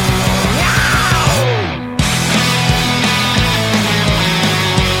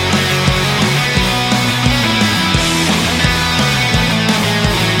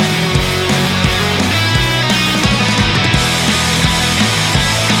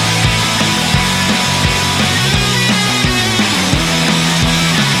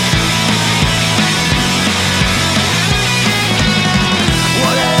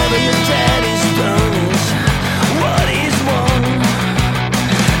whatever your daddy's done is what he's won.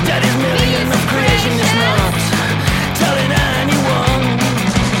 Daddy's million of creation is not telling anyone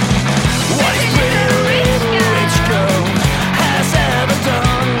what his pretty little rich girl has ever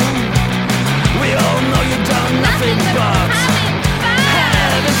done. We all know you've done nothing but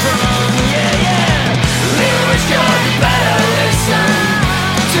having fun. Yeah, yeah. Little rich girl, you better listen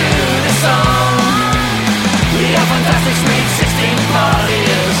to this song. Your fantastic sweet 16 party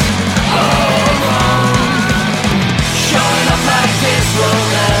is all wrong. Showing up like this will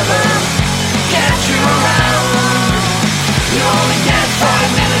never get you around. You only get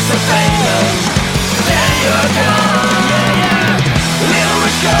 5 minutes of fame and then you're gone. Yeah, yeah. Little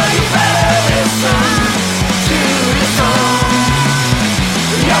rich girl, you better listen to this song.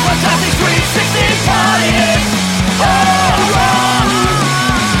 Your fantastic sweet 16 party is all wrong.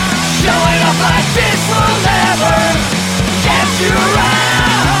 Showing up like this will never get you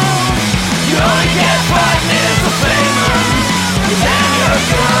around. You only get 5 minutes of fame and then you're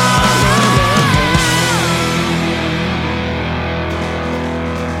gone.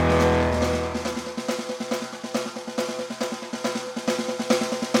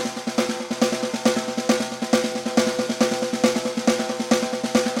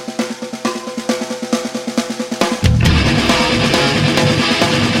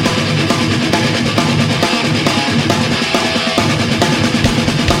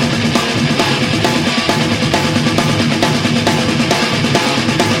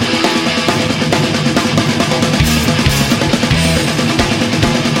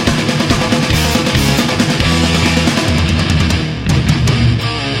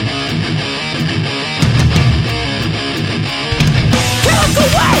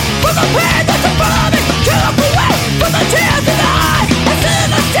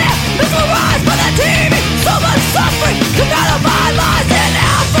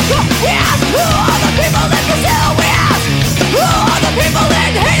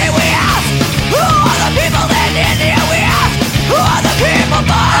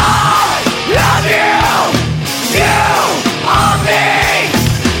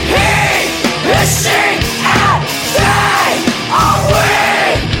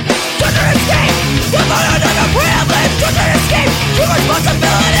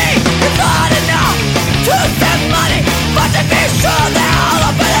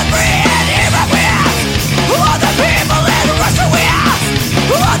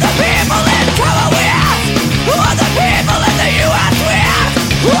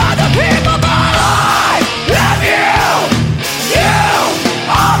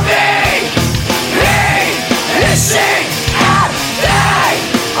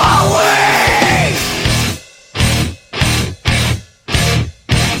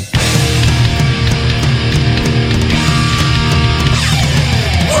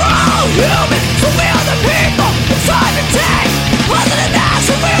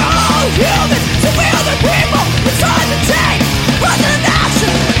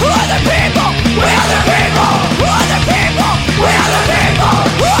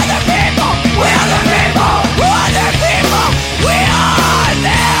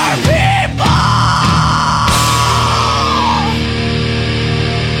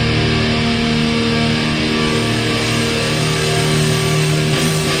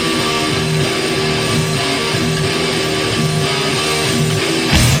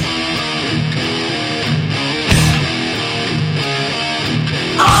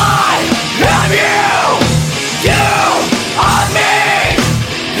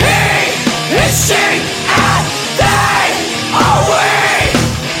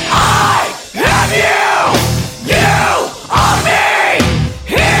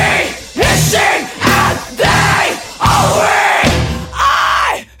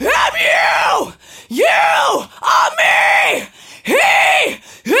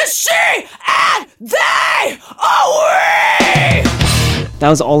 That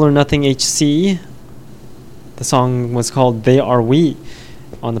was All or Nothing HC. The song was called They Are We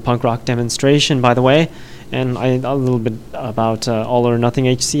on the punk rock demonstration, by the way. And a little bit about All or Nothing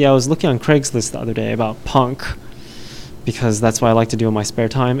HC. I was looking on Craigslist the other day about punk, because that's what I like to do in my spare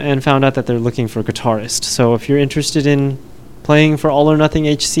time, and found out that they're looking for a guitarist. So if you're interested in playing for All or Nothing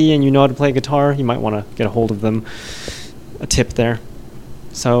HC and you know how to play guitar, you might want to get a hold of them. A tip there.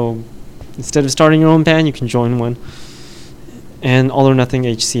 So instead of starting your own band, you can join one. And All or Nothing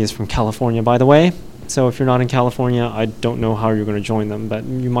HC is from California, by the way. So if you're not in California, I don't know how you're going to join them, but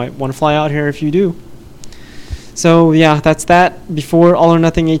you might want to fly out here if you do. So yeah, that's that. Before All or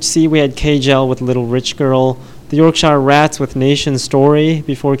Nothing HC, we had K-Gel with Little Rich Girl, the Yorkshire Rats with Nation Story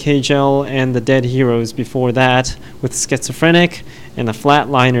before K-Gel, and the Dead Heroes before that with Schizophrenic, and the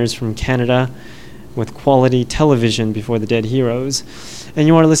Flatliners from Canada with Quality Television before the Dead Heroes. And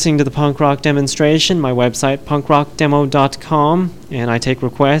you are listening to the Punk Rock Demonstration, my website, punkrockdemo.com, and I take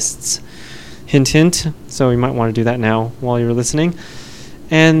requests. Hint, hint. So you might want to do that now while you're listening.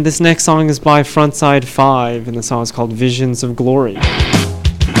 And this next song is by Frontside 5, and the song is called Visions of Glory.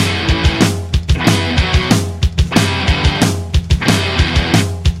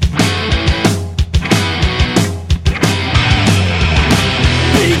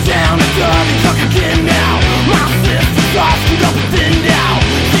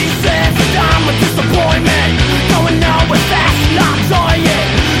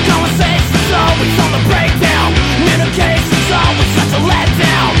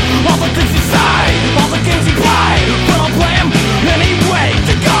 All the things you say, all the games you play, but I'll blame anyone.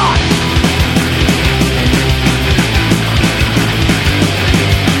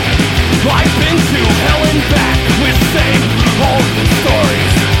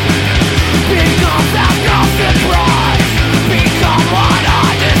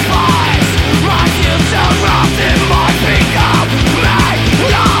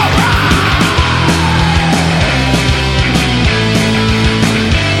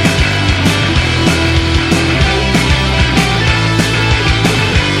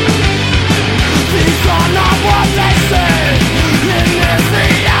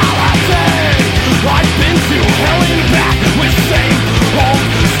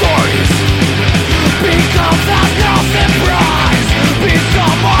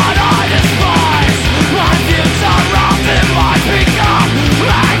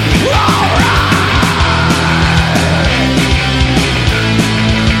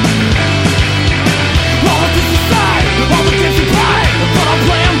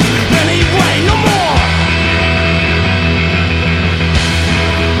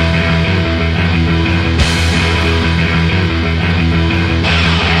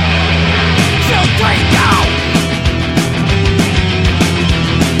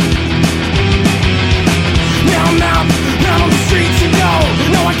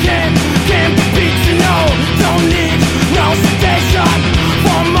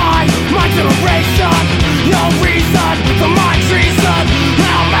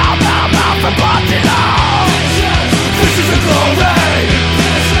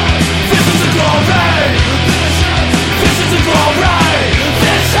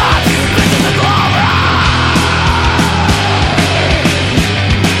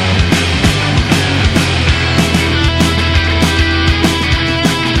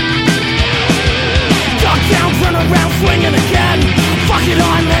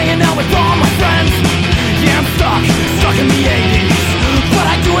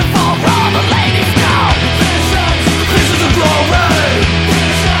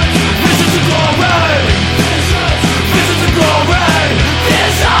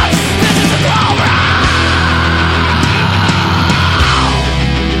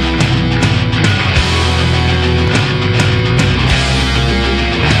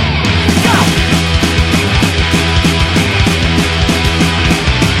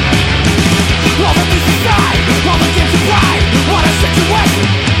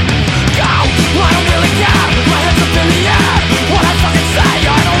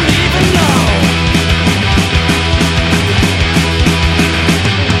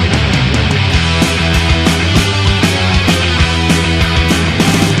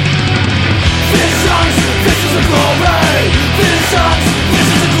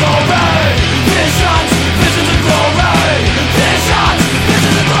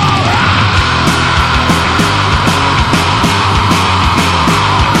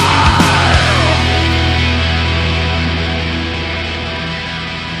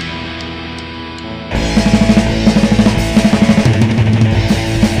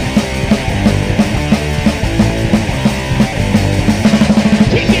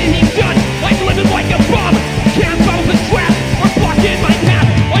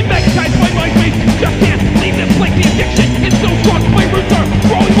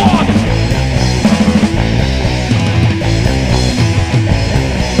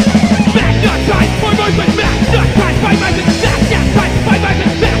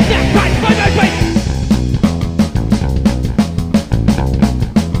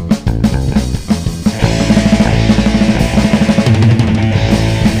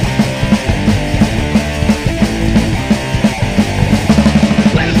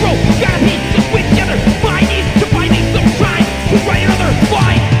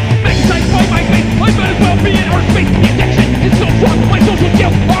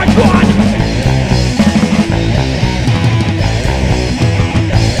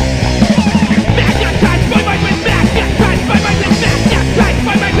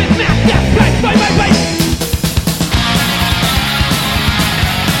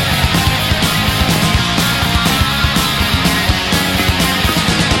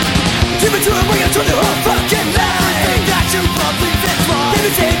 You've been doing what you're doing the whole fucking life. Think that you probably fit more.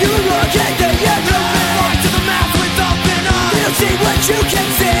 They've been saying you were wrong, can't get your right. To the mouth with open eyes. They don't see what you can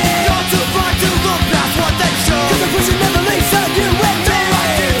see. You're too far to look past what they show. Cause the pushing never leaves on you and me.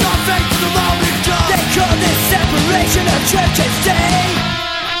 Our faith to the lonely God. They call this separation of church and state.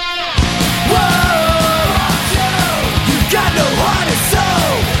 Whoa, you got no heart and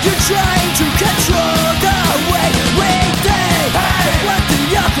soul. You're trying to control the way we think. What the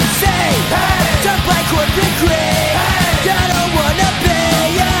young can say. Don't like corporate greed. I don't wanna be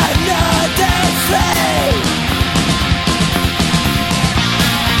another slave.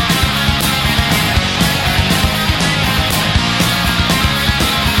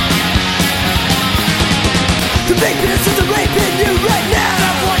 The big business is raping you right now.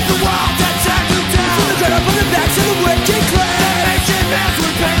 That point the world that tag you down. From the ground up on the backs of the working class. Asian man's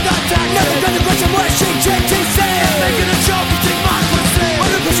with paying the tax. Now they're gonna rush on Washington DC. Making a joke of democracy.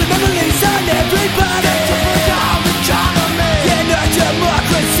 Wanna push the memories on everybody. Our economy. Yeah, not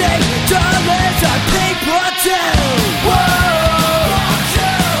democracy. Dollars are people too. Whoa,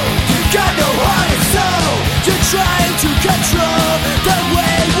 you got no heart and soul. You're trying to control the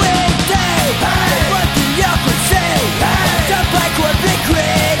way we think. What the young say. Stop by corporate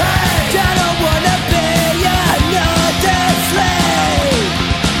greed. I don't wanna be another slave.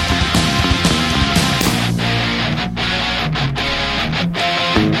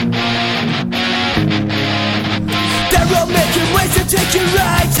 They're all making ways to take your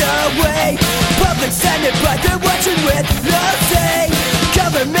rights away. Public standing by, they're watching with no say.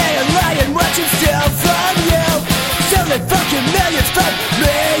 Government and lying, watching steal from you. Selling fucking millions from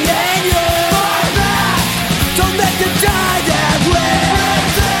me and you. Don't let them die that way.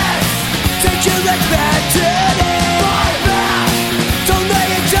 Take your life back today. Don't let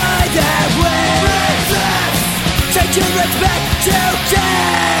it die that way. Take your life back today.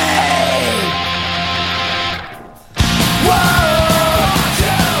 Whoa,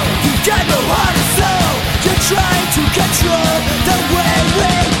 you got no heart and soul. You're trying to control the way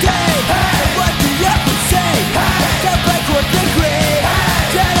we think. What the upper say. Stop by corporate greed.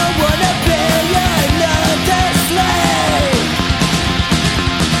 I don't wanna be another slave.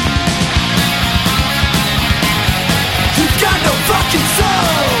 You got no fucking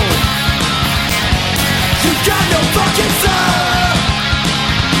soul. You got no fucking soul.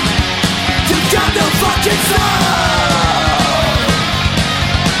 You got no fucking soul.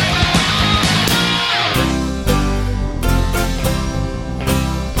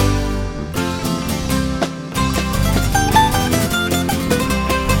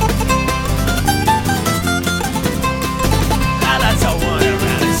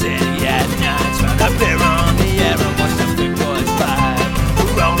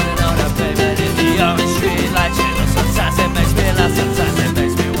 Sometimes it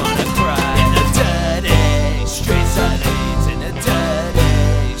makes me wanna cry. In the dirty streets of Leeds, in the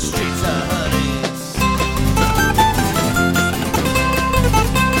dirty streets of Leeds.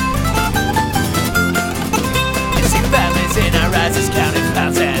 You see families in our houses counting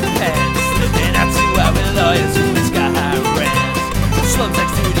pounds and pence, living out to our lawyers who has got high rents. Slums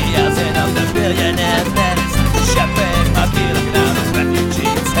next to the housing of the billionaire men. It's like a champagne party looking out of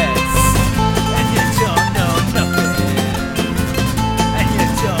refugees' heads. And you don't know nothing.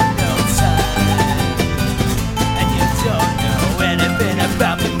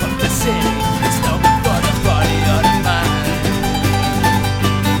 About me from the city, it's no good for the body or the mind.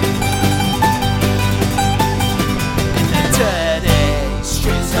 In the dirty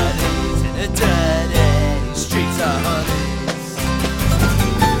streets of Leeds, in the dirty streets of Leeds.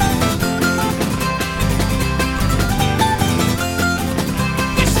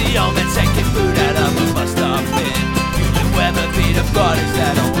 You see old men taking food out of a bus stop bin. You live where the beat of bodies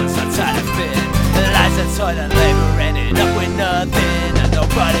that are once outside of bin. The lies of toil and labor ended up with nothing.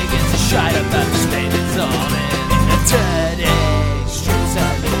 Nobody gives a shit about the state it's all in the dirty streets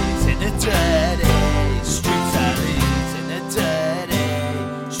of Leeds, in the dirty streets of Leeds, in the dirty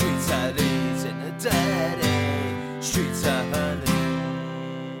streets of Leeds, in the dirty streets of Leeds.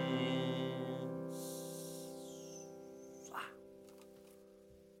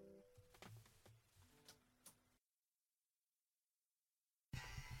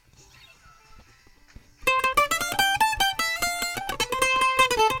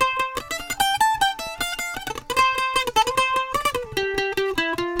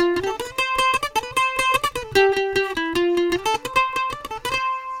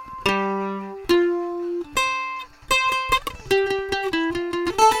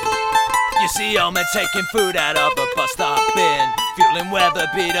 See old men taking food out of a bus stop bin, Fueling weather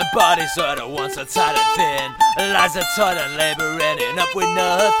beaten bodies are the ones are tired and thin. Lies are tight and labor ending up with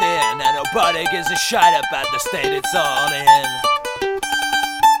nothing. And nobody gives a shit about the state it's all in.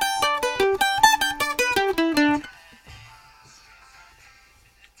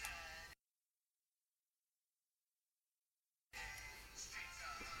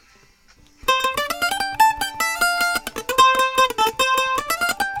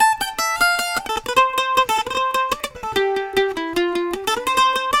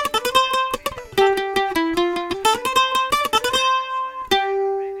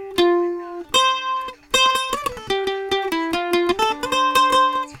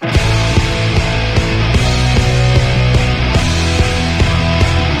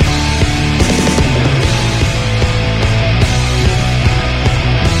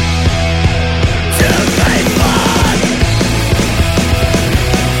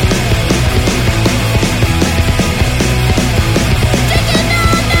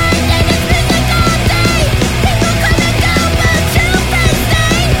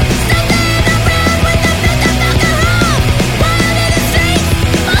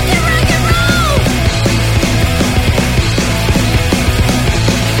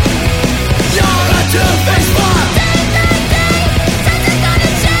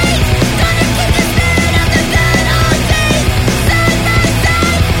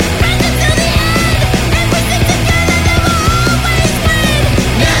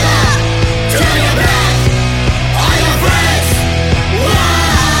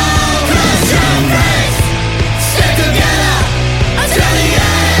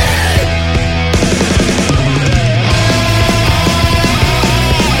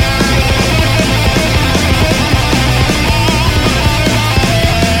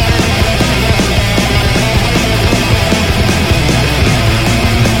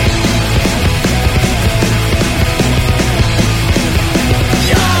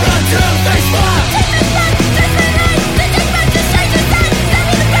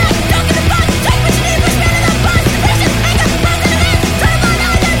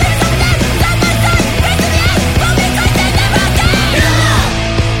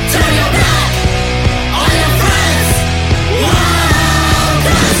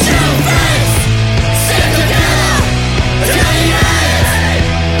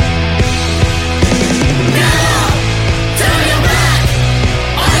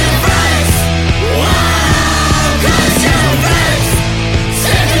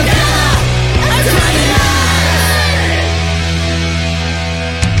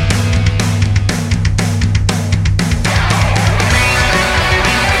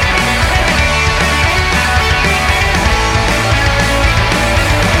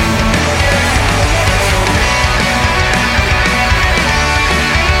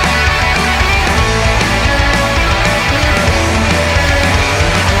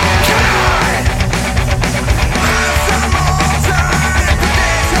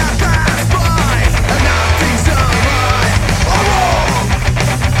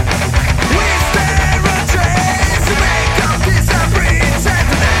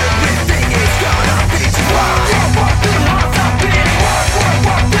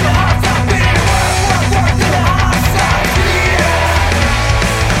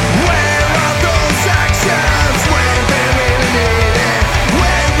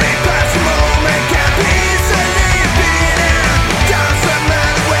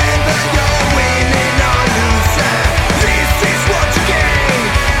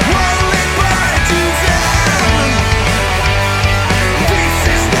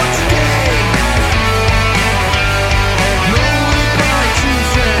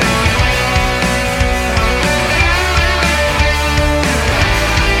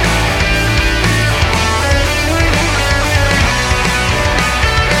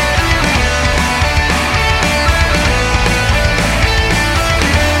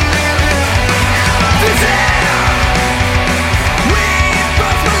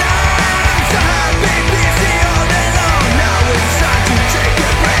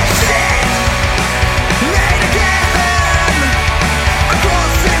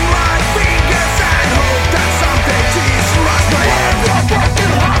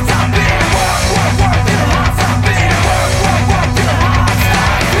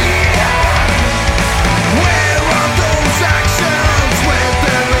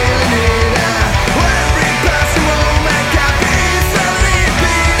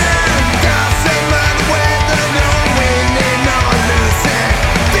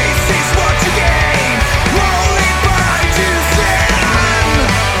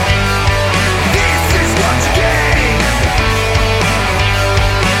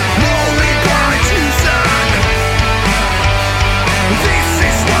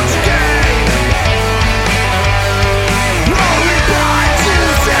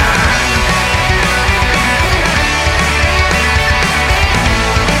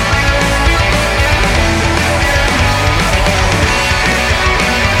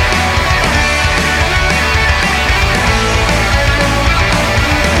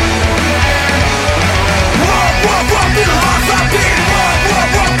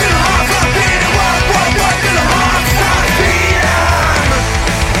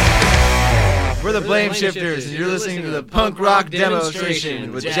 We're the Blame Shifters, and you're listening to the Punk Rock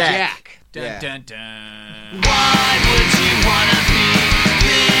Demonstration with Jack. Dun, dun, dun. Why would you wanna be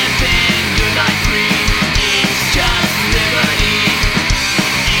living good like free? It's just liberty.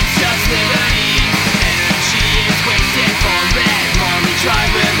 It's just liberty. Energy is wasted for it. Morally try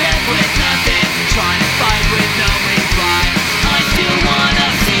with it with nothing. Trying to fight with no reply. I still wanna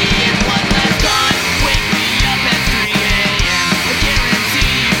see it one last time. Wake me up at 3 a.m. I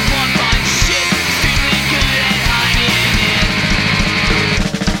guarantee you won't find shit. Extremely good at hiding it.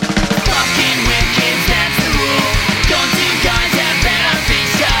 Fucking with kids, that's the rule. Don't you guys have better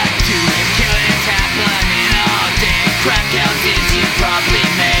things to do than killings happening all day? Crack houses you probably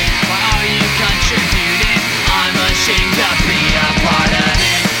made. Why are you contributing? I'm ashamed to be a part of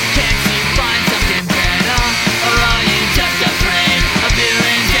it. Can't you find something better? Or are you just afraid of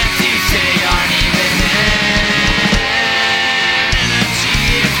feelings that you say aren't even there? Energy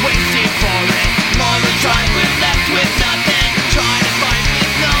is wasted for it. Morally tried, we're left with nothing. Trying to fight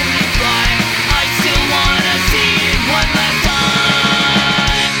with no reply. I still wanna see it one last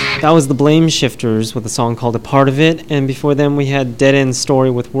time. That was the Blame Shifters with a song called A Part of It, and before them we had Dead End Story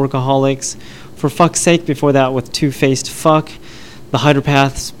with Workaholics. For Fuck's Sake before that with Two-Faced Fuck. The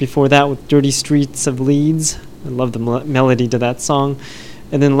Hydropaths before that with Dirty Streets of Leeds. I love the melody to that song.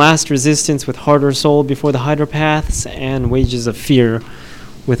 And then Last Resistance with Harder Soul before the Hydropaths, and Wages of Fear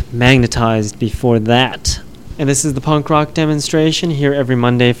with Magnetized before that. And this is the Punk Rock Demonstration here every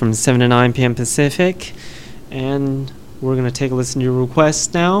Monday from 7 to 9 p.m. Pacific. And we're going to take a listen to your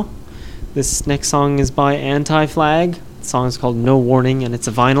requests now. This next song is by Anti-Flag. The song is called No Warning, and it's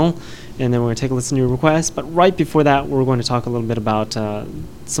a vinyl. And then we're going to take a listen to your requests. But right before that, we're going to talk a little bit about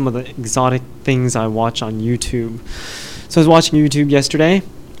some of the exotic things I watch on YouTube. So I was watching YouTube yesterday,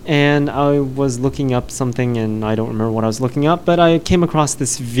 and I was looking up something, and I don't remember what I was looking up, but I came across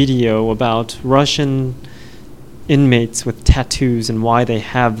this video about Russian inmates with tattoos and why they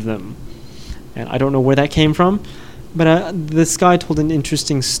have them. And I don't know where that came from, but this guy told an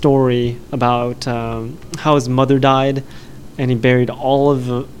interesting story about how his mother died, and he buried all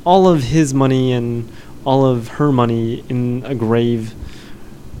of his money and all of her money in a grave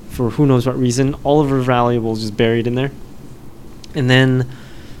for who knows what reason. All of her valuables just buried in there. And then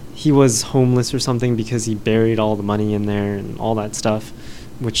he was homeless or something because he buried all the money in there and all that stuff,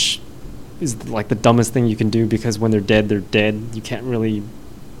 which is like the dumbest thing you can do, because when they're dead, they're dead. You can't really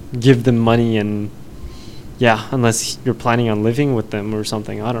give them money, and yeah, unless you're planning on living with them or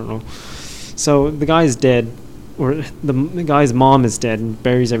something. I don't know. So the guy's dead, or the guy's mom is dead, and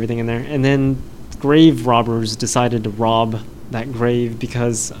buries everything in there. And then grave robbers decided to rob that grave,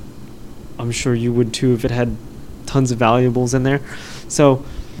 because I'm sure you would too if it had tons of valuables in there. So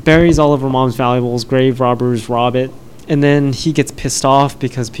buries all of her mom's valuables, grave robbers rob it, and then he gets pissed off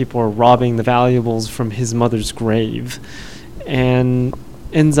because people are robbing the valuables from his mother's grave, and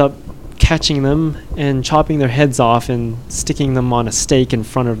ends up catching them and chopping their heads off and sticking them on a stake in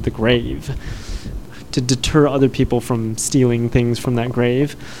front of the grave to deter other people from stealing things from that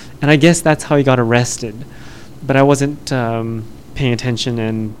grave. And I guess that's how he got arrested. But I wasn't paying attention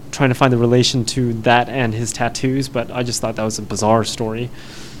and trying to find the relation to that and his tattoos, but I just thought that was a bizarre story.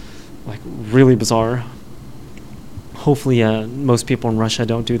 Like, really bizarre. Hopefully most people in Russia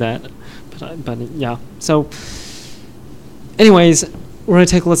don't do that. But yeah. So, anyways, we're going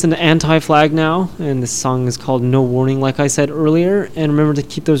to take a listen to Anti-Flag now, and this song is called No Warning, like I said earlier. And remember to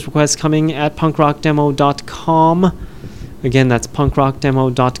keep those requests coming at punkrockdemo.com. Again, that's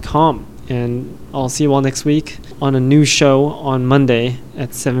punkrockdemo.com. And I'll see you all next week on a new show on Monday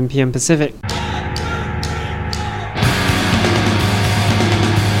at 7 p.m. Pacific.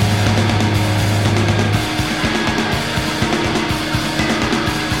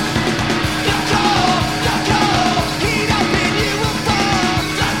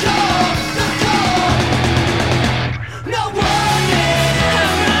 No warning.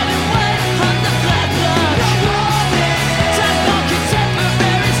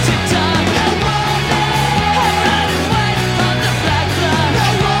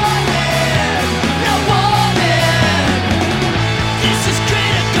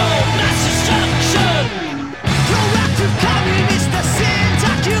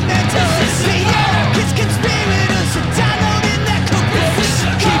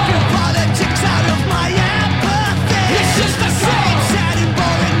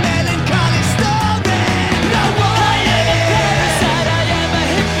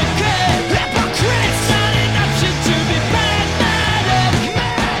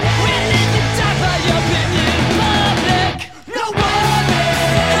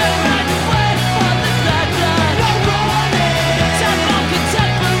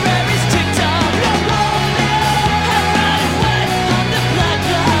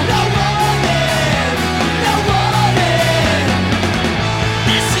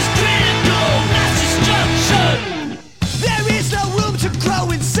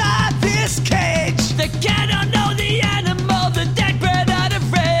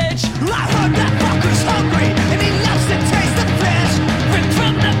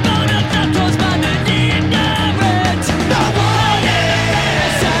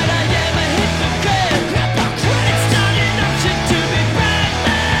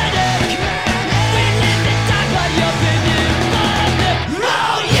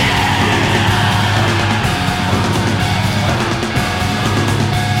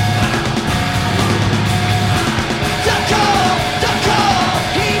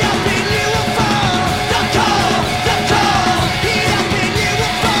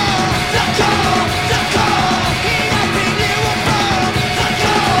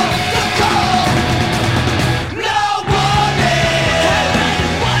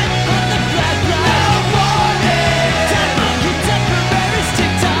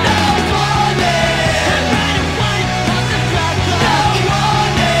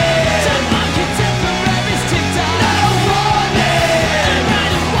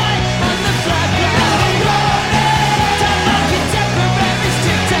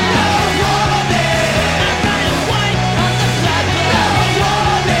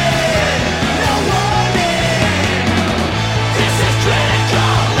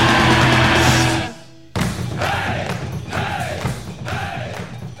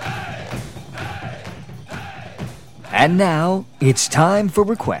 And now, it's time for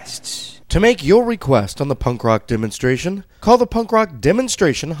requests. To make your request on the punk rock demonstration, call the punk rock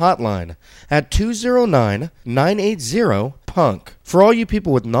demonstration hotline at 209-980-PUNK. For all you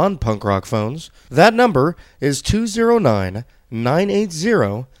people with non-punk rock phones, that number is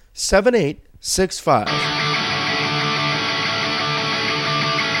 209-980-7865.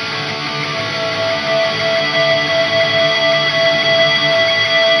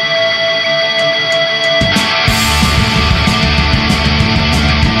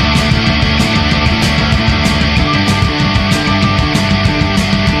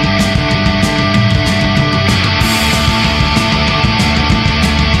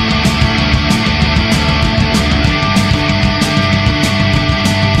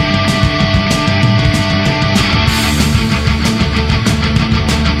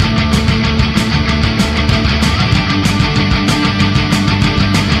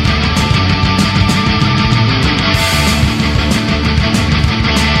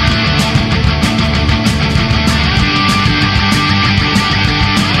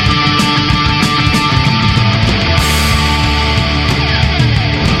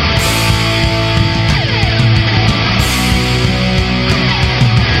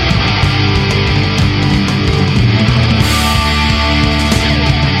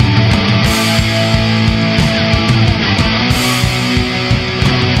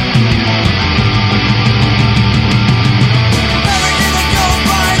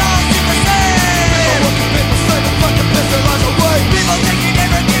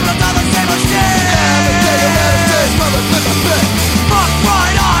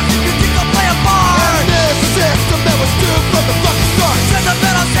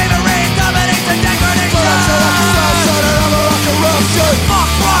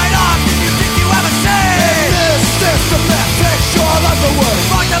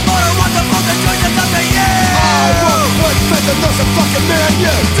 Fucking man, you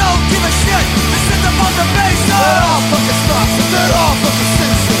don't give a shit. This is the most of